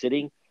just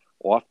sitting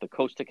off the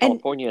coast of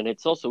California. And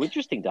it's also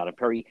interesting, Donna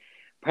Perry,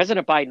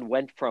 President Biden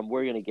went from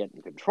we're going to get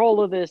in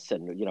control of this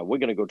and, we're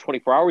going to go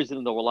 24 hours,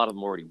 even though a lot of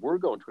them already were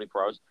going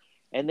 24 hours.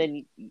 And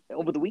then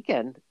over the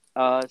weekend,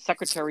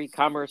 Secretary of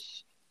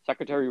Commerce,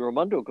 Secretary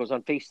Raimondo goes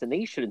on Face the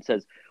Nation and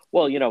says,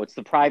 well, it's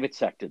the private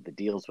sector that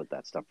deals with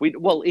that stuff.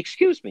 Well,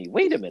 excuse me,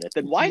 wait a minute.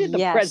 Then why did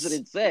the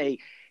president say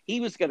he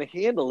was going to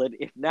handle it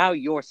if now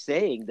you're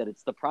saying that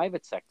it's the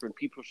private sector and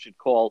people should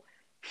call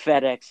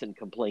FedEx and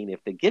complain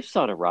if the gifts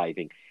aren't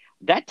arriving?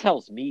 That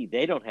tells me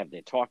they don't have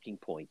their talking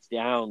points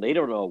down. They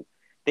don't know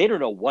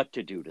what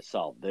to do to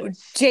solve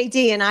this.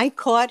 JD, and I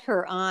caught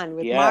her on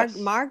with Yes.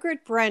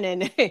 Margaret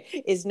Brennan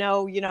is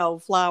no,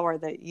 flower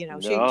that,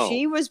 No.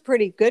 she was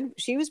pretty good.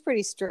 She was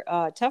pretty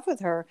tough with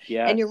her.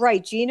 Yes. And you're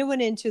right. Gina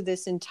went into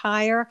this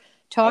entire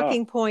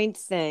talking point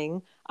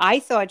thing. I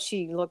thought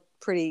she looked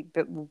pretty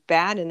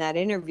bad in that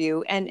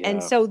interview.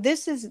 And so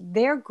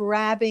they're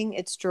grabbing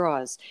at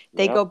straws.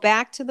 They go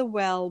back to the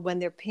well when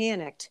they're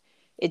panicked.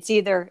 It's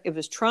either it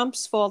was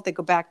Trump's fault. They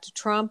go back to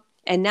Trump.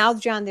 And now,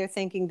 John, they're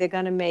thinking they're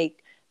going to make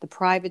the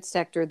private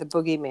sector the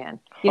boogeyman.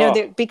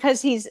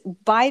 Because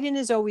Biden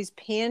is always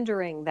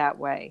pandering that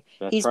way.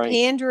 He's right.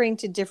 pandering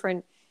to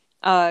different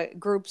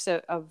groups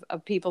of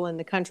people in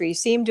the country. You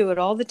see him do it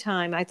all the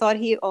time. I thought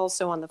he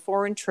also on the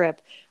foreign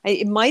trip,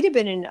 it might have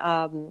been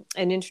an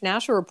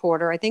international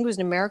reporter, I think it was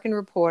an American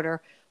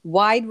reporter,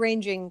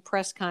 wide-ranging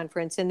press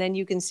conference, and then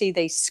you can see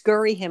they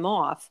scurry him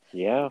off.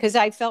 Yeah. Because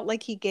I felt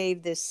like he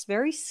gave this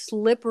very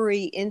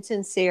slippery,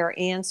 insincere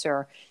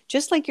answer,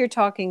 just like you're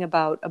talking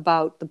about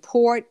the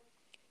port,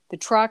 the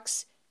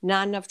trucks,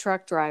 not enough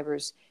truck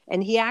drivers.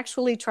 And he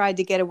actually tried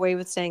to get away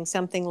with saying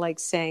something like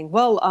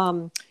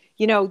well,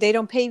 they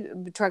don't pay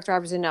truck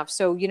drivers enough.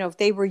 So, if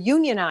they were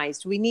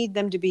unionized, we need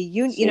them to be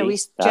union.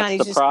 He's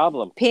just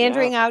problem.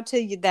 Pandering out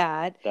to you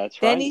that. That's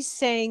then right. he's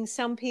saying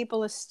some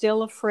people are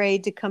still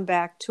afraid to come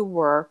back to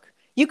work.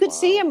 You could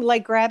see him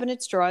like grabbing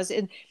at straws.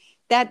 And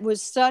that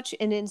was such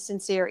an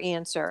insincere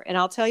answer. And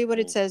I'll tell you what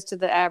it says to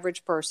the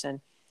average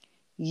person.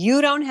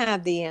 You don't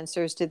have the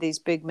answers to these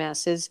big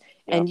messes,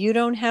 and you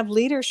don't have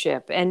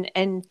leadership.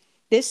 And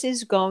this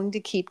is going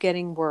to keep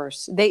getting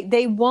worse.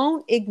 They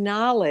won't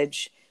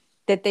acknowledge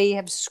that they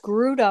have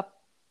screwed up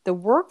the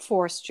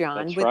workforce,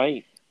 John. That's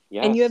right.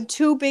 Yes. And you have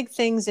two big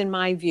things, in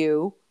my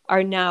view,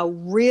 are now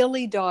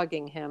really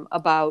dogging him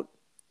about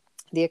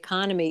the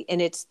economy,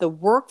 and it's the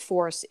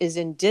workforce is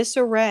in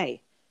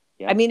disarray.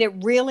 Yeah. I mean,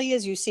 it really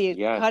is. You see it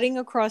cutting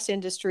across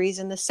industries.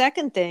 And the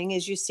second thing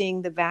is you're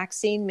seeing the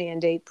vaccine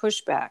mandate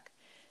pushback.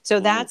 So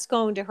that's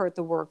going to hurt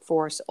the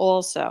workforce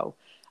also.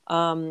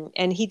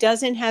 And he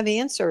doesn't have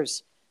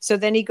answers. So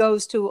then he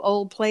goes to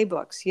old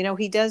playbooks.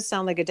 He does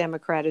sound like a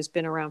Democrat who's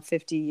been around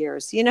 50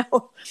 years.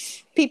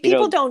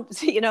 People don't,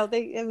 these you're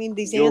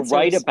answers. You're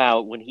right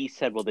about when he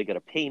said, well, they got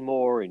to pay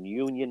more in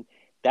union.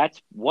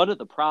 That's one of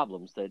the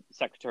problems that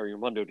Secretary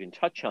Raimondo didn't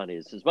touch on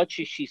is as much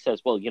as she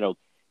says, well,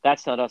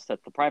 that's not us,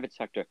 that's the private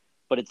sector.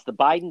 But it's the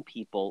Biden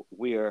people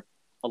where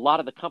a lot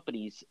of the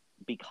companies,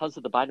 because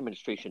of the Biden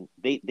administration,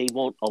 they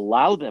won't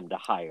allow them to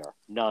hire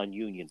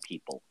non-union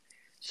people.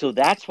 So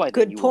that's why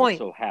you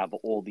also have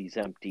all these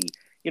empty,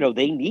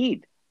 they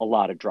need a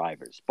lot of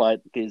drivers,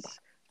 but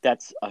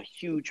that's a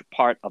huge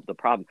part of the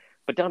problem.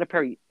 But Donna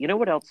Perry, you know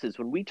what else is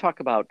when we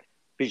talk about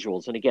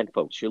visuals, and again,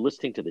 folks, you're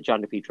listening to the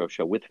John DePetro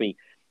Show. With me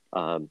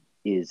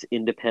is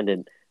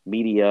independent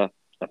media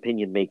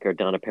opinion maker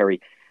Donna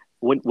Perry.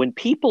 When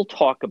people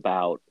talk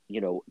about,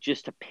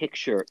 just a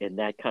picture and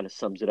that kind of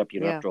sums it up,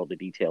 after all the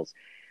details,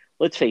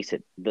 let's face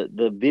it,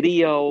 the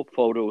video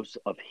photos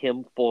of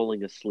him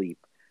falling asleep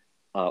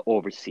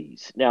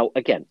overseas. Now,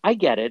 again, I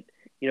get it.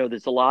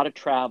 There's a lot of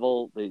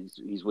travel.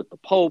 He's with the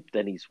Pope,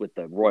 then he's with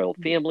the royal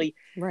family.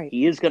 Right.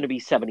 He is going to be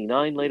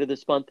 79 later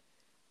this month.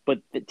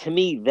 But to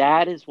me,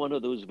 that is one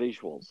of those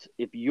visuals.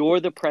 If you're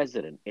the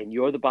president and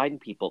you're the Biden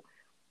people,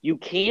 you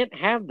can't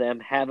have them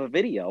have a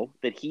video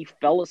that he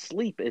fell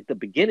asleep at the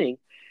beginning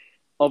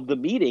of the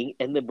meeting,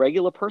 and the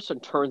regular person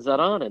turns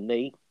that on and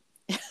they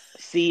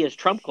see, as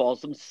Trump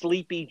calls him,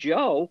 Sleepy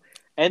Joe,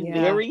 and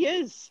there he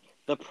is,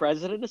 the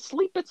president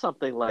asleep at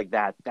something like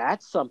that.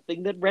 That's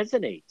something that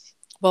resonates.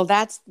 Well,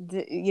 that's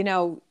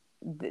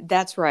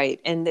right.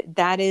 And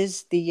that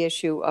is the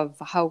issue of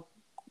how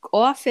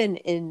often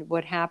in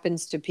what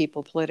happens to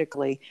people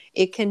politically,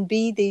 it can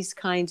be these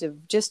kinds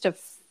of just a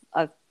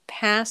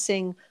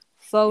passing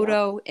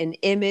photo, an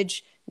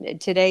image.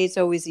 Today it's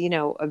always,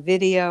 a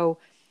video.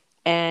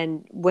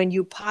 And when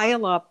you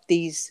pile up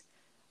these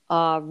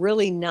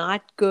really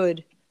not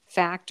good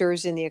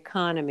factors in the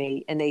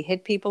economy and they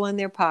hit people in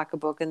their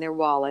pocketbook and their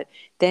wallet,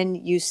 then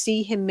you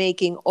see him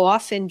making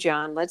often,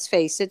 John, let's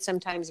face it,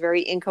 sometimes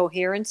very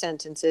incoherent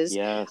sentences,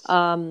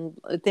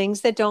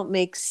 things that don't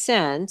make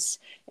sense.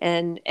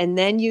 And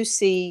then you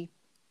see,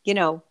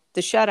 the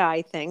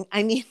shut-eye thing.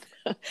 I mean,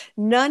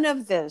 none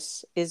of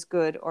this is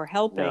good or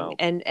helping. No,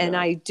 and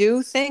I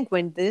do think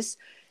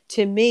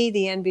to me,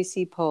 the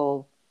NBC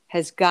poll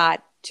has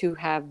got to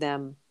have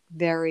them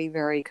very,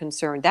 very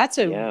concerned. That's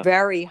a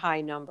very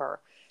high number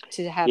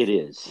to have. It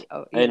is.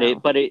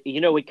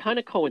 It kind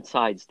of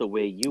coincides the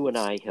way you and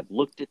I have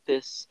looked at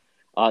this.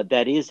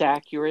 That is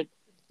accurate.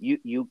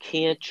 You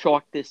can't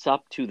chalk this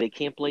up to, they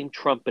can't blame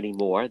Trump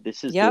anymore.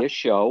 This is their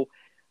show.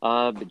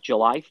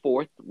 July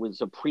 4th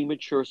was a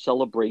premature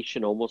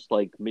celebration, almost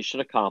like mission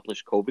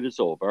accomplished. COVID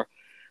is over.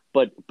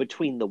 But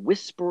between the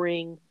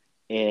whispering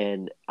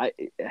and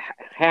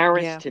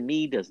Harris, to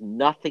me, does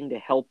nothing to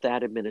help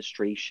that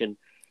administration.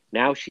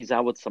 Now she's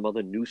out with some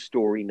other news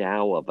story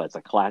now of, as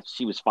a class,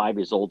 she was 5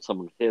 years old,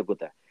 someone hit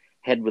with a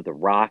head with a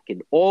rock,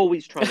 and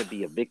always trying to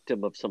be a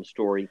victim of some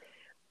story.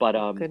 But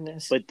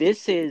but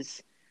this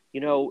is,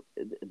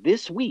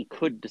 this week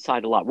could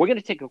decide a lot. We're going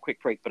to take a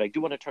quick break, but I do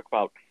want to talk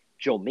about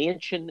Joe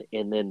Manchin,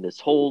 and then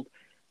this whole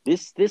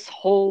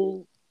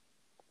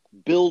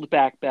Build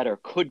Back Better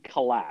could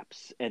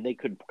collapse, and they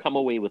could come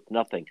away with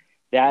nothing.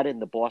 That in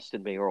the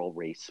Boston mayoral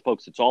race.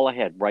 Folks, it's all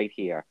ahead right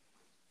here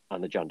on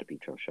the John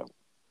DePetro Show.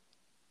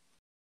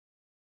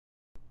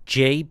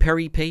 J.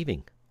 Perry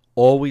Paving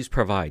always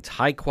provides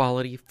high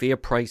quality, fair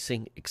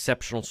pricing,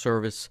 exceptional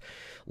service.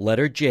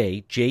 Letter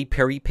J. J.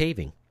 Perry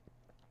Paving.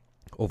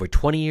 Over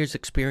 20 years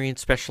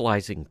experience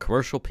specializing in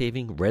commercial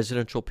paving,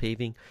 residential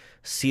paving,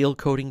 seal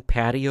coating,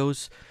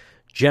 patios,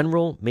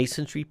 general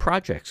masonry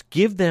projects.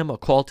 Give them a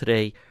call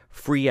today.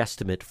 Free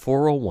estimate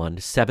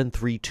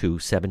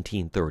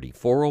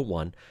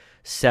 401-732-1730.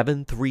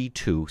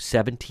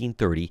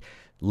 401-732-1730.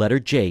 Letter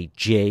J.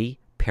 J.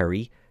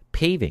 Perry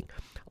Paving.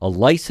 A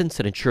licensed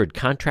and insured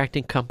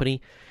contracting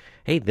company.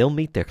 Hey, they'll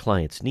meet their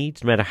clients'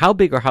 needs, no matter how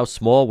big or how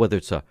small, whether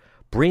it's a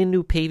brand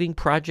new paving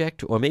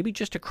project or maybe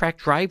just a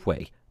cracked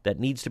driveway that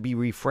needs to be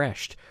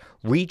refreshed.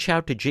 Reach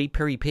out to J.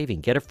 Perry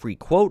Paving. Get a free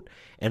quote.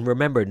 And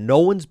remember, no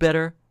one's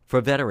better for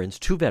veterans,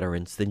 to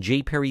veterans, than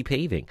J. Perry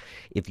Paving.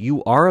 If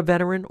you are a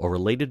veteran or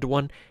related to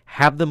one,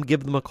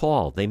 give them a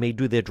call. They may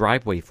do their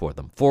driveway for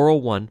them.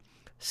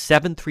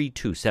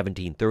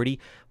 401-732-1730.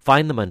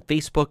 Find them on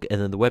Facebook, and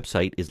then the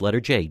website is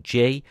letter J,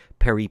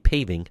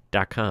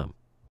 jperrypaving.com.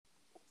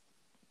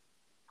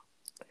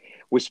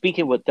 We're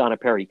speaking with Donna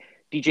Perry.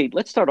 DJ,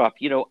 let's start off.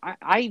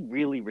 I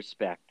really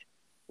respect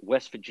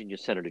West Virginia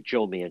Senator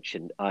Joe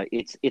Manchin.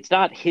 It's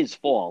not his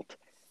fault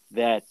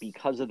that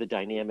because of the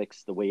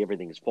dynamics, the way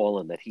everything has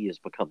fallen, that he has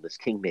become this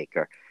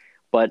kingmaker.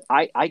 But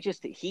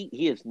he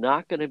is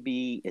not going to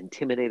be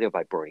intimidated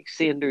by Bernie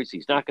Sanders.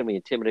 He's not going to be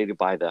intimidated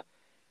by the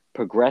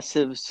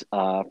progressives.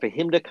 For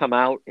him to come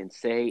out and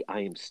say,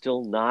 I am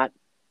still not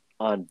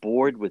on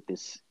board with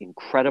this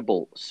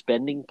incredible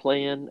spending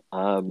plan.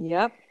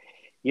 The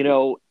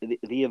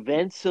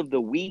events of the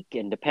week,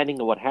 and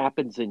depending on what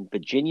happens in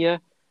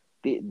Virginia,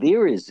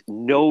 there is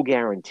no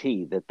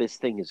guarantee that this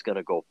thing is going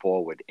to go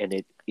forward, and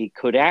it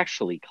could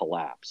actually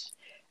collapse.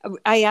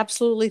 I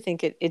absolutely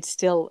think it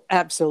still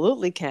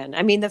absolutely can.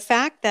 I mean, the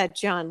fact that,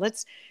 John,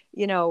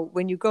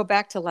 when you go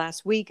back to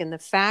last week, and the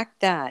fact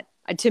that,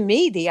 to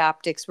me, the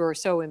optics were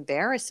so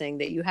embarrassing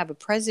that you have a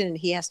president,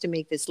 he has to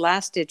make this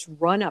last-ditch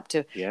run up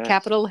to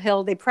Capitol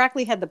Hill. They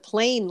practically had the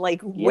plane,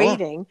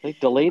 waiting. They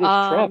delayed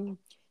his trip.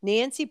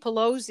 Nancy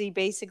Pelosi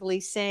basically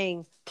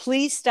saying,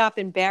 please stop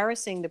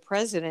embarrassing the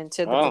president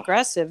to the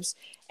progressives,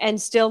 and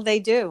still they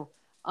do.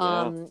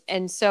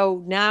 And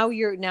so now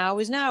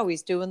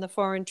he's doing the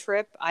foreign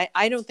trip.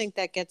 I don't think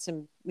that gets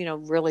him,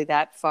 really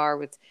that far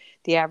with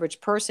the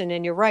average person.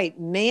 And you're right,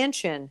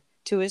 Manchin,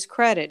 to his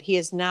credit, he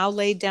has now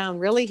laid down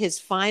really his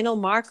final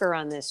marker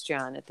on this,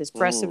 John, at this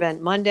press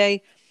event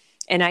Monday.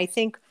 And I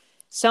think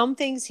some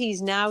things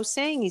he's now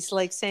saying, he's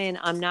saying,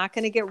 I'm not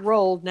going to get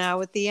rolled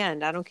now at the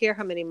end. I don't care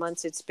how many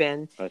months it's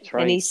been. That's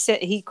right. And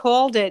he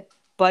called it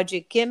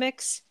budget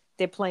gimmicks.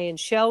 They're playing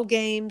shell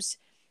games.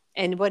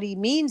 And what he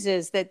means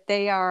is that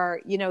they are,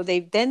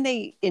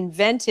 they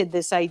invented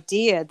this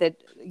idea that,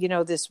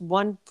 this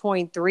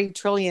 $1.3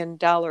 trillion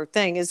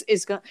thing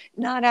is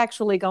not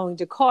actually going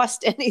to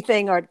cost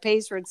anything or it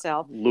pays for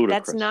itself. Ludicrous.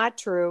 That's not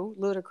true.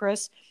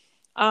 Ludicrous.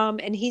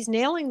 And he's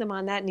nailing them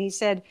on that. And he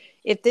said,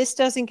 if this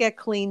doesn't get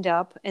cleaned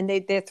up, and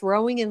they're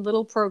throwing in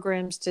little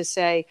programs to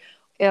say,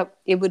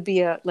 it would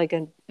be a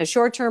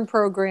short-term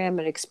program.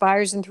 It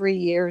expires in 3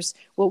 years.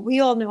 Well, we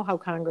all know how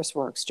Congress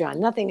works, John.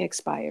 Nothing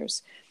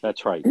expires.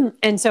 That's right.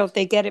 And so if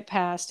they get it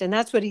passed, and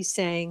that's what he's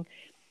saying.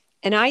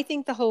 And I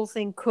think the whole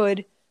thing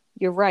could,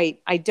 you're right.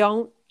 I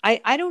don't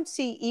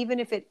see, even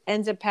if it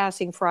ends up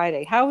passing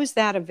Friday, how is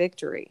that a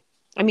victory?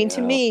 I mean,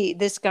 to me,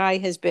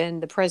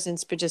 the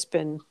president's just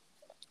been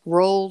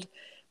rolled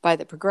by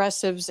the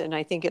progressives. And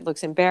I think it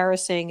looks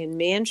embarrassing. And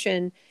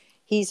Manchin,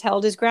 he's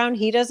held his ground.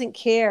 He doesn't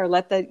care.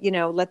 Let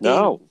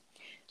CNN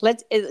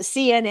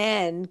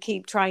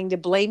keep trying to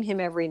blame him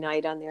every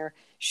night on their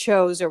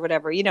shows or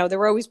whatever.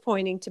 They're always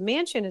pointing to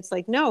Manchin. It's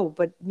like, no,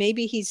 but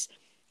maybe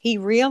he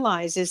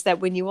realizes that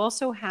when you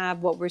also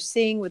have what we're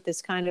seeing with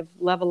this kind of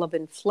level of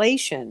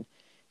inflation,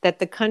 that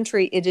the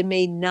country, it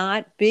may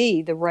not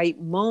be the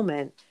right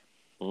moment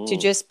to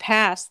just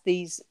pass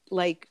these,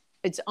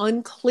 it's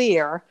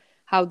unclear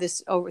how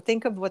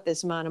think of what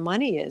this amount of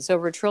money is,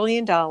 over $1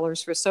 trillion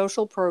for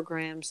social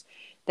programs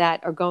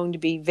that are going to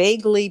be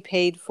vaguely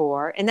paid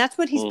for. And that's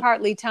what he's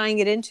partly tying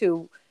it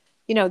into,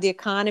 the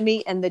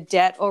economy and the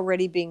debt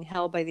already being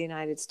held by the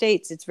United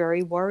States. It's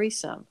very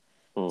worrisome.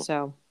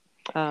 So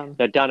now,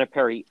 Donna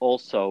Perry,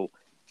 also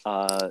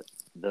the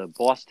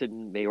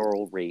Boston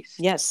mayoral race.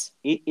 Yes.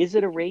 Is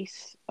it a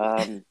race?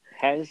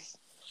 Has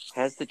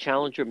the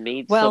challenger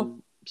made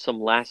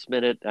some last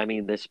minute? I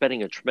mean, they're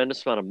spending a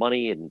tremendous amount of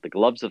money and the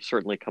gloves have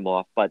certainly come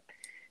off, but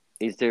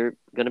is there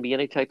going to be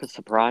any type of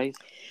surprise?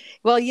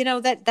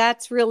 Well,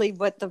 that's really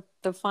what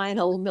the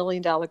final $1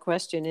 million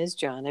question is,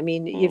 John. I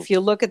mean, if you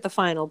look at the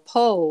final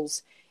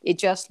polls, it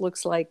just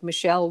looks like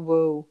Michelle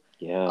Wu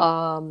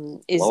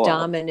is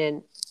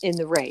dominant in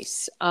the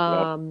race.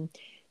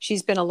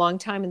 She's been a long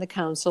time in the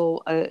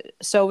council.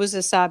 So was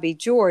Asabi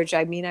George.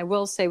 I mean, I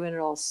will say when it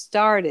all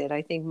started,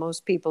 I think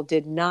most people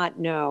did not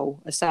know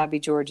Asabi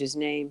George's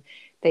name.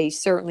 They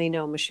certainly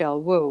know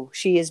Michelle Wu.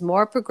 She is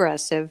more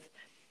progressive.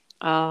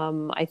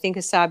 I think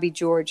Asabi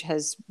George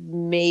has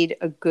made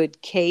a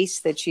good case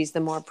that she's the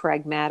more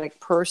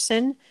pragmatic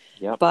person.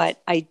 Yep. But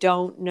I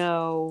don't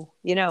know,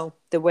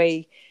 the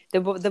way the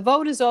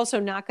vote is also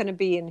not going to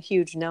be in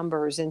huge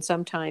numbers. And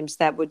sometimes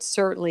that would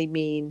certainly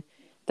mean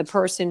the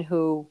person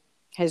who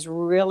has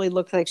really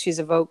looked like she's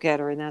a vote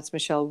getter, and that's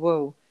Michelle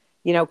Wu,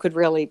 could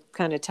really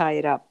kind of tie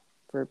it up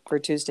for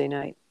Tuesday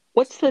night.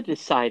 What's the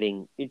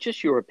deciding, in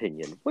just your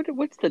opinion,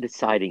 what's the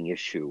deciding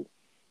issue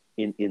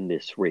in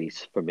this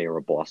race for mayor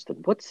of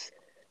Boston? What's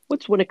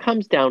when it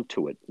comes down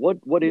to it,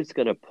 what is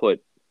going to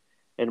put,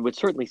 and would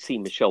certainly see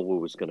Michelle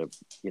Wu is going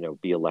to,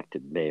 be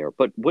elected mayor,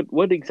 but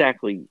what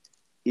exactly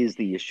is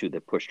the issue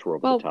that pushed her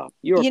over the top?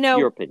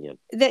 Your opinion.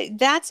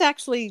 That's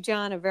actually,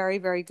 John, a very,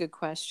 very good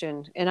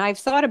question. And I've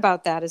thought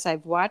about that as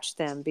I've watched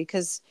them,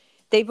 because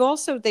they've a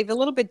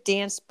little bit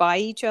danced by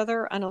each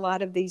other on a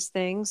lot of these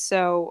things.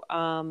 So,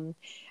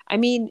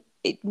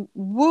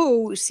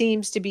 Wu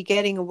seems to be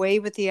getting away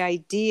with the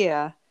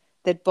idea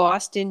that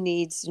Boston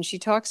needs, and she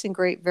talks in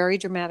very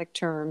dramatic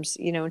terms,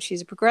 and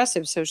she's a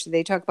progressive. So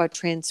they talk about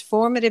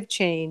transformative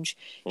change.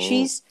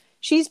 She's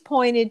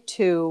pointed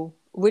to,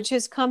 which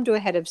has come to a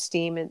head of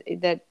steam, and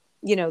that,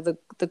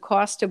 the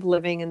cost of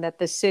living, and that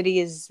the city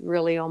is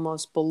really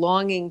almost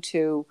belonging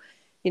to,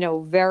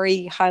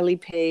 very highly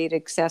paid,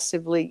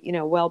 excessively,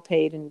 well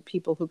paid, and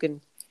people who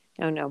can,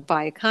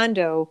 buy a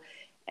condo,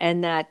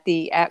 and that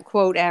the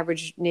quote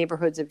average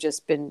neighborhoods have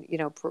just been,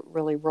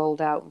 really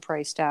rolled out and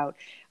priced out.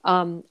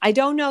 I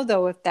don't know,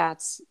 though, if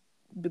that's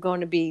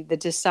going to be the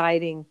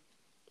deciding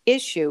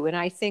issue. And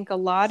I think a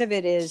lot of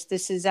it is,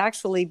 this has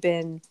actually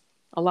been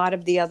a lot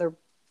of the other,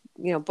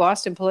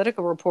 Boston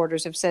political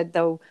reporters have said,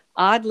 though,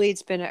 oddly,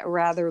 it's been a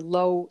rather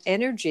low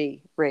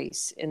energy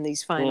race in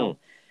these final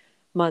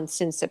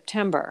months in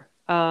September.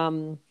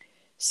 So,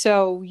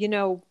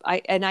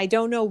 I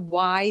don't know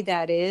why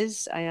that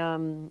is,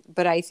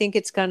 but I think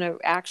it's going to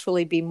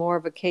actually be more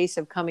of a case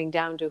of coming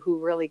down to who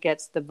really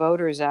gets the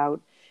voters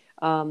out.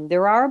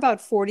 There are about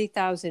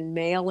 40,000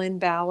 mail-in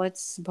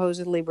ballots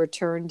supposedly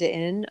returned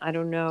in. I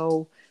don't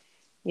know,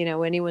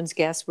 anyone's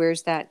guess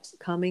where's that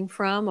coming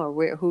from,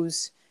 or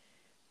who's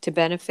to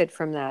benefit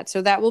from that.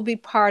 So that will be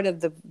part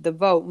of the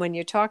vote. When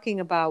you're talking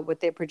about what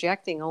they're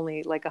projecting,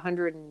 only like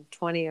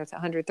 120 or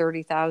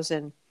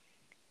 130,000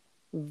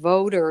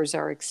 voters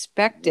are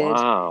expected.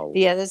 Wow.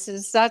 Yeah,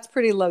 that's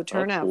pretty low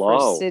turnout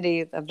for a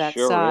city of that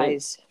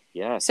size.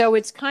 Yeah. So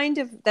it's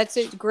that's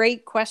a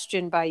great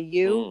question by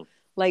you.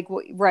 Like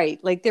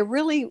they're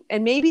really,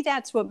 and maybe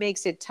that's what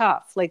makes it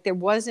tough. Like there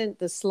wasn't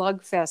the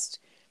slugfest,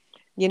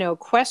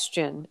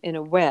 question in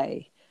a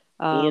way.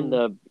 And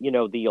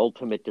the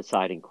ultimate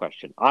deciding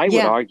question. I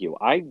would argue,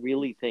 I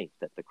really think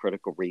that the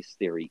critical race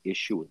theory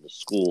issue in the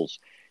schools,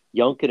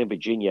 Youngkin in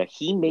Virginia,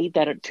 he made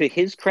that, to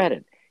his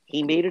credit,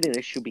 he made it an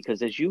issue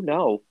because, as you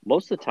know,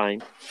 most of the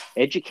time,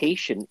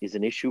 education is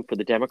an issue for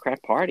the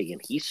Democrat Party,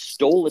 and he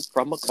stole it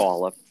from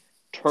McAuliffe,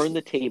 turned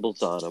the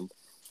tables on him.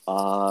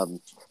 I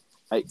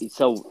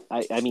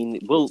mean,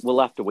 we'll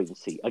have to wait and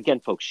see. Again,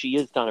 folks, she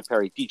is Donna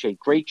Perry. DJ,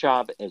 great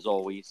job as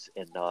always,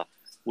 and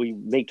we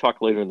may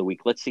talk later in the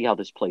week. Let's see how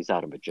this plays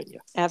out in Virginia.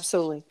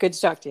 Absolutely. Good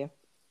to talk to you.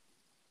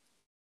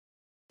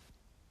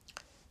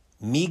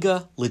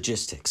 MEGA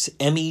Logistics,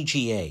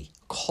 MEGA.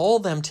 Call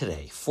them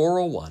today,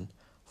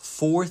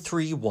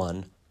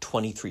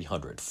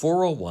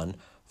 401-431-2300.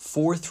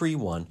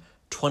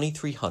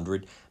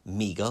 401-431-2300,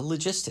 MEGA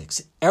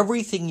Logistics.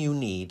 Everything you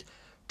need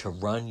to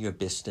run your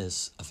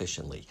business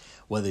efficiently.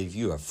 Whether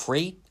you have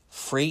freight,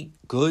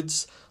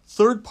 goods,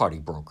 third-party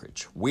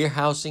brokerage,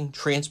 warehousing,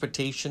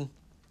 transportation,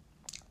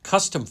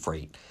 custom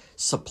freight,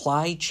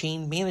 supply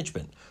chain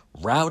management,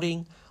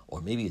 routing,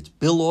 or maybe it's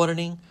bill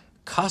auditing,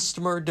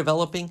 customer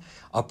developing,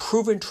 a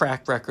proven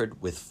track record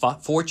with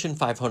Fortune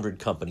 500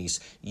 companies,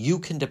 you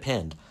can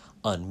depend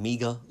on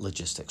MEGA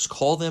Logistics.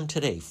 Call them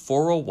today,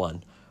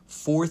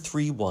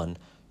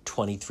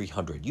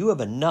 401-431-2300. You have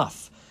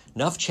enough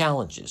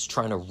challenges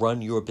trying to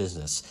run your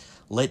business.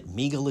 Let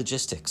MEGA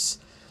Logistics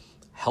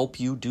help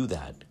you do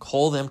that.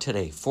 Call them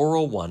today,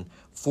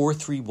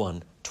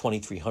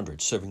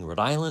 401-431-2300, serving Rhode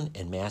Island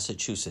and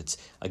Massachusetts.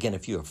 Again,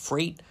 if you have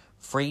freight,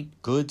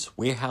 goods,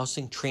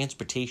 warehousing,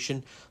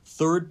 transportation,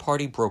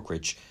 third-party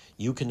brokerage,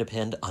 you can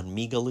depend on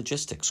MEGA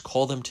Logistics.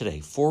 Call them today,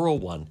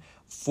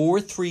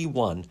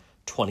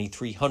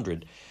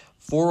 401-431-2300,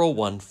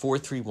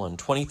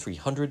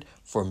 401-431-2300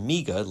 for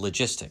MEGA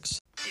Logistics.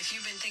 If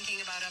you've been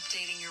thinking about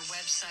updating your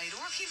website,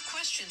 or if you have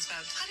questions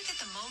about how to get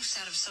the most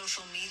out of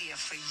social media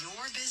for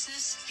your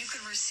business, you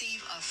could receive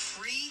a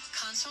free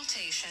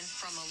consultation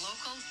from a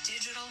local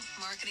digital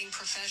marketing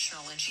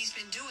professional, and she's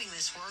been doing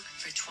this work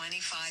for 25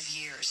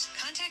 years.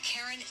 Contact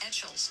Karen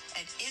Etchels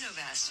at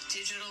Innovast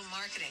Digital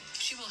Marketing.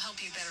 She will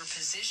help you better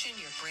position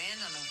your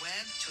brand on the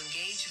web to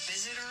engage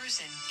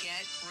visitors and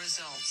get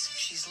results.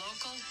 She's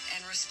local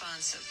and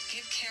responsive.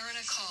 Give Karen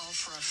a call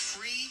for a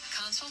free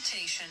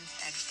consultation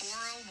at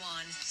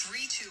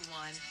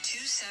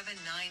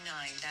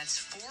 401-321-2799. That's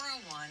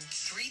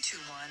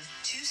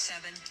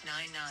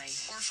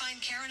 401-321-2799. Or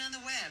find Karen on the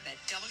web at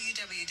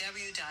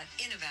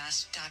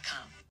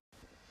www.innovast.com.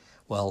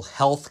 Well,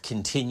 health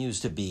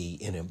continues to be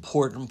an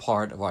important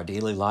part of our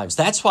daily lives.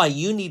 That's why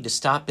you need to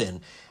stop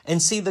in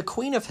and see the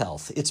Queen of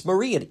Health. It's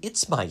Marie at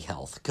It's My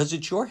Health, because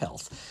it's your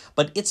health.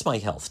 But It's My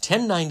Health,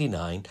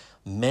 1099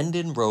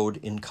 Mendon Road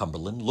in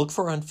Cumberland. Look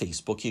for her on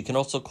Facebook. You can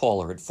also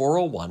call her at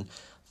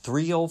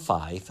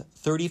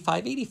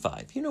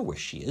 401-305-3585. You know where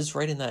she is,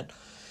 right in that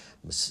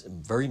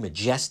very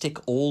majestic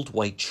old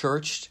white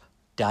church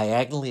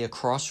diagonally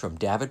across from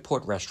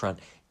Davenport Restaurant.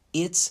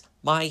 It's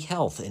My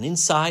Health. And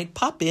inside,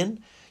 pop in.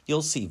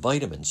 You'll see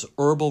vitamins,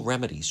 herbal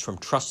remedies from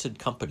trusted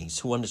companies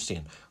who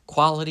understand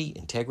quality,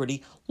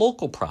 integrity,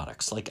 local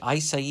products like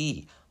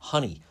acai,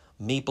 honey,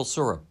 maple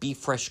syrup, beef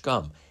fresh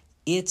gum.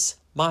 It's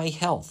My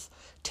Health.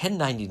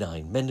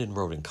 1099 Mendon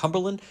Road in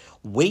Cumberland.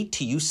 Wait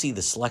till you see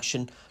the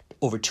selection.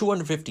 Over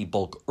 250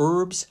 bulk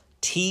herbs,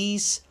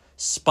 teas,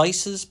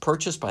 spices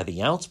purchased by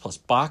the ounce, plus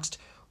boxed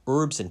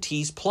herbs and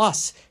teas,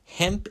 plus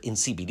hemp and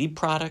CBD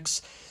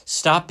products.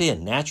 Stop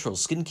in. Natural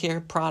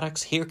skincare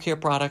products, hair care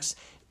products.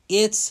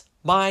 It's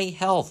My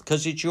Health,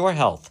 because it's your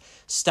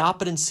health.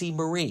 Stop it and see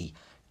Marie,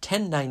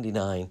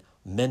 1099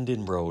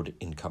 Mendon Road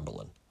in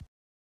Cumberland.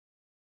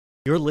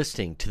 You're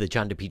listening to the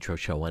John DePetro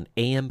Show on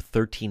AM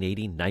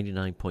 1380,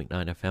 99.9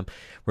 FM.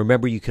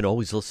 Remember, you can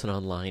always listen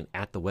online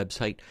at the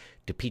website,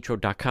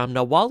 depetro.com.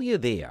 Now, while you're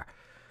there,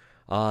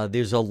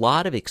 there's a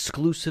lot of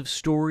exclusive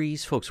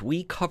stories. Folks,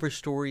 we cover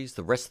stories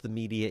the rest of the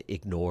media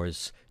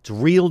ignores. It's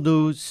real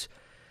news.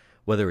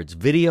 Whether it's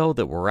video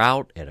that we're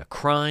out at a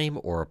crime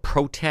or a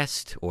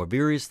protest or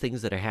various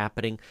things that are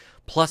happening,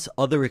 plus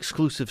other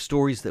exclusive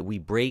stories that we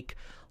break,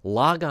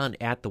 log on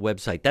at the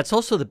website. That's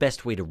also the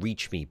best way to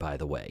reach me, by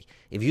the way.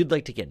 If you'd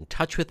like to get in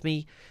touch with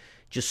me,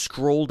 just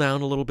scroll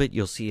down a little bit.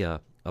 You'll see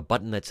a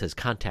button that says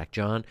Contact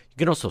John. You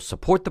can also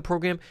support the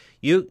program.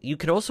 You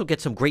can also get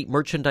some great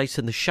merchandise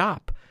in the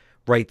shop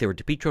right there at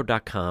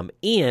depetro.com.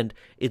 And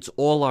it's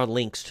all our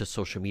links to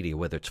social media,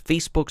 whether it's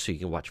Facebook, so you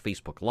can watch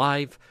Facebook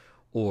Live,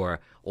 or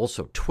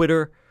also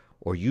Twitter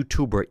or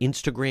YouTube or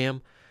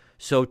Instagram.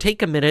 So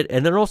take a minute,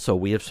 and then also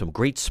we have some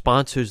great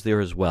sponsors there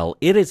as well.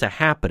 It is a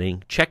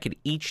happening. Check it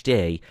each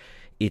day.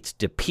 It's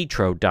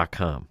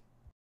depetro.com.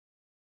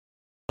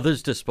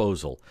 Brothers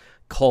Disposal.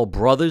 Call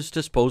Brothers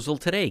Disposal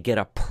today. Get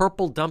a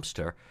purple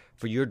dumpster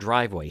for your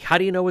driveway. How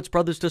do you know it's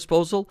Brothers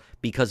Disposal?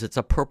 Because it's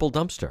a purple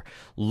dumpster.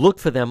 Look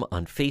for them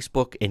on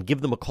Facebook and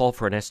give them a call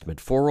for an estimate,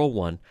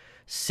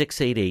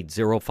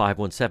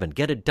 401-688-0517.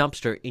 Get a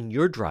dumpster in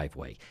your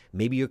driveway.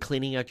 Maybe you're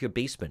cleaning out your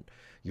basement,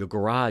 your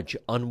garage,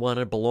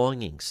 unwanted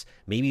belongings.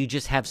 Maybe you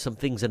just have some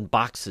things in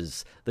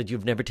boxes that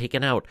you've never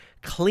taken out.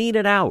 Clean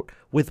it out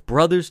with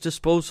Brothers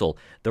Disposal.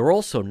 They're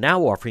also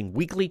now offering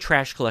weekly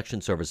trash collection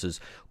services.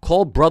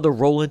 Call Brother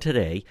Roland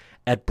today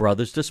at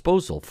Brothers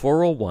Disposal,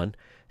 401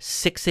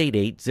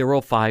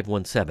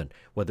 401-688-0517.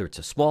 Whether it's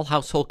a small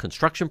household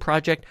construction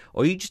project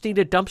or you just need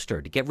a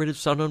dumpster to get rid of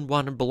some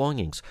unwanted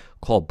belongings,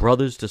 call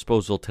Brothers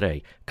Disposal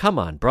today. Come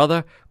on,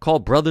 brother. Call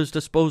Brothers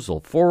Disposal,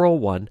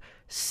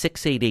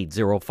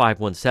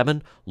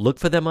 401-688-0517. Look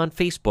for them on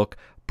Facebook,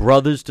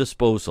 Brothers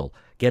Disposal.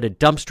 Get a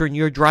dumpster in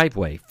your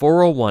driveway,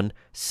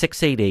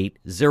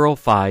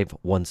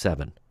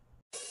 401-688-0517.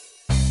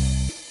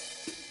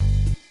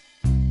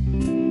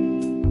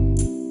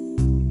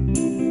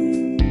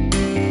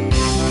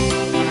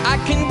 I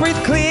can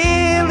breathe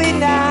clearly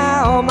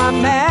now, my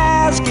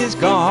mask is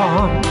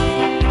gone.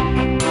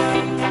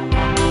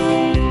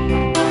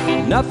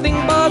 Nothing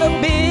but a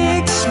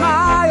big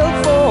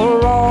smile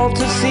for all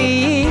to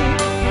see.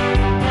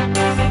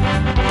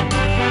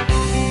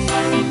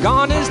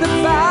 Gone is the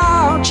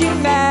Fauci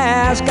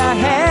mask I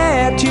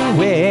had to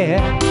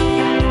wear.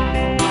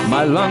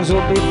 My lungs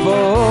will be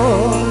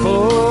full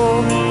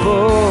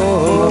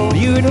of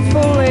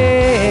beautiful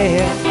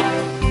air.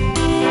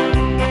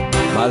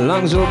 My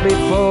lungs will be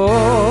full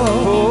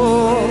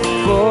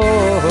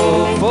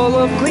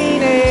of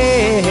clean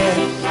air.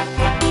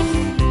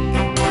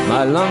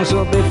 My lungs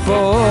will be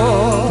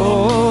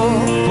full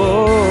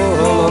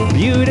of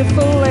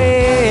beautiful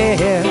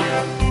air.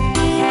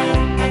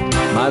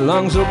 My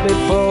lungs will be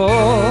full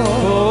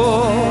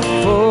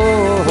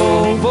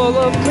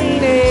of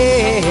clean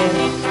air.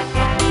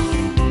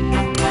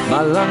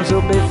 My lungs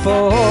will be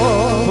full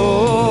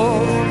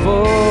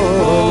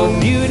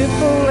of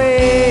beautiful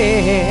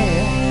air.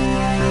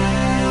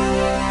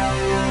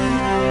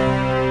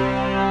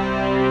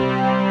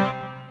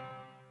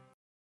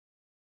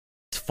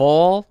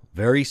 Fall,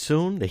 very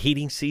soon, the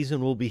heating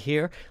season will be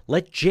here.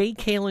 Let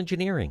JKL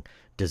Engineering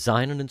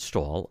design and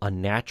install a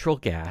natural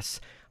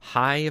gas,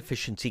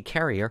 high-efficiency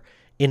carrier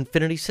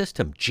Infinity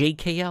system.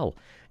 JKL,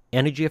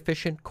 energy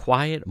efficient,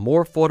 quiet,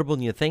 more affordable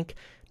than you think.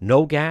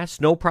 No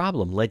gas, no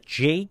problem. Let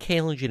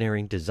JKL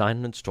Engineering design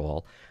and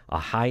install a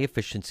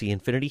high-efficiency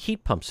Infinity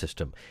heat pump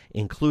system,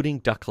 including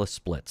ductless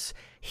splits.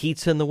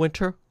 Heats in the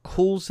winter,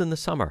 cools in the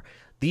summer.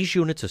 These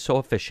units are so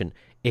efficient,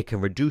 it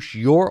can reduce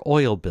your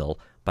oil bill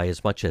by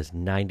as much as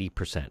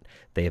 90%.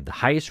 They have the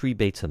highest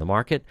rebates in the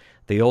market.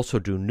 They also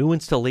do new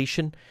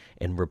installation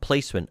and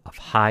replacement of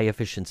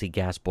high-efficiency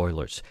gas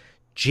boilers.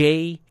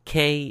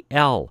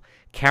 JKL,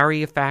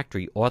 Carrier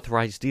Factory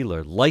Authorized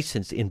Dealer,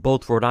 licensed in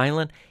both Rhode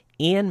Island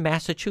and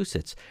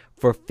Massachusetts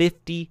for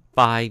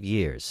 55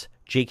 years.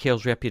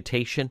 JKL's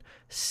reputation,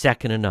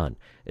 second to none,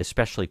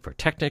 especially for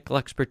technical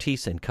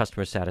expertise and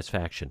customer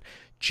satisfaction.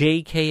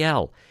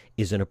 JKL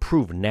is an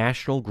approved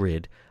National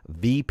Grid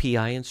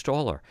VPI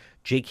installer.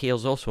 JKL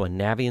is also a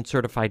Navient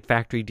certified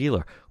factory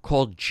dealer.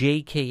 Call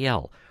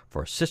JKL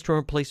for a system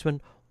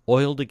replacement,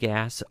 oil to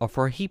gas, or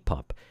for a heat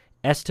pump.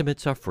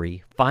 Estimates are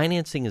free.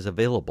 Financing is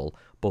available,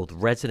 both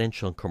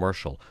residential and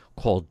commercial.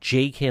 Call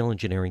JKL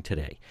Engineering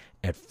today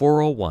at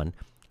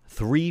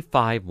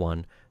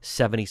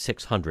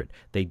 401-351-7600.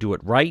 They do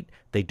it right.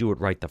 They do it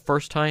right the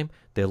first time.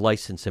 They're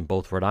licensed in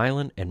both Rhode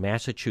Island and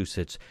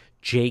Massachusetts.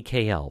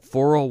 JKL,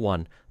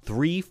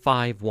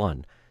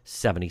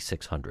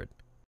 401-351-7600.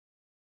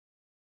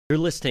 You're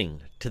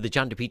listening to the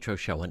John DePietro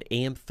Show on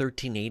AM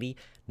 1380,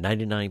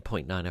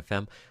 99.9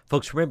 FM.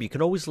 Folks, remember, you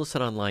can always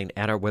listen online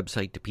at our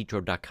website,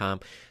 DePietro.com.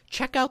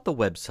 Check out the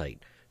website,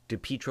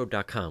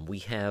 DePietro.com. We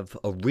have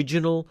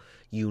original,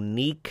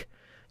 unique,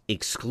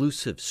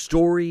 exclusive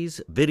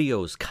stories,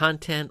 videos,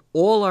 content,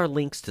 all our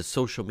links to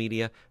social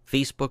media,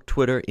 Facebook,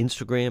 Twitter,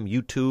 Instagram,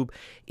 YouTube.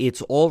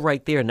 It's all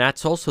right there, and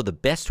that's also the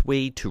best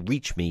way to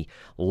reach me.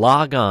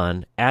 Log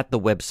on at the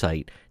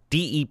website,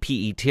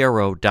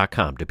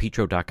 DePietro.com,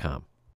 DePietro.com.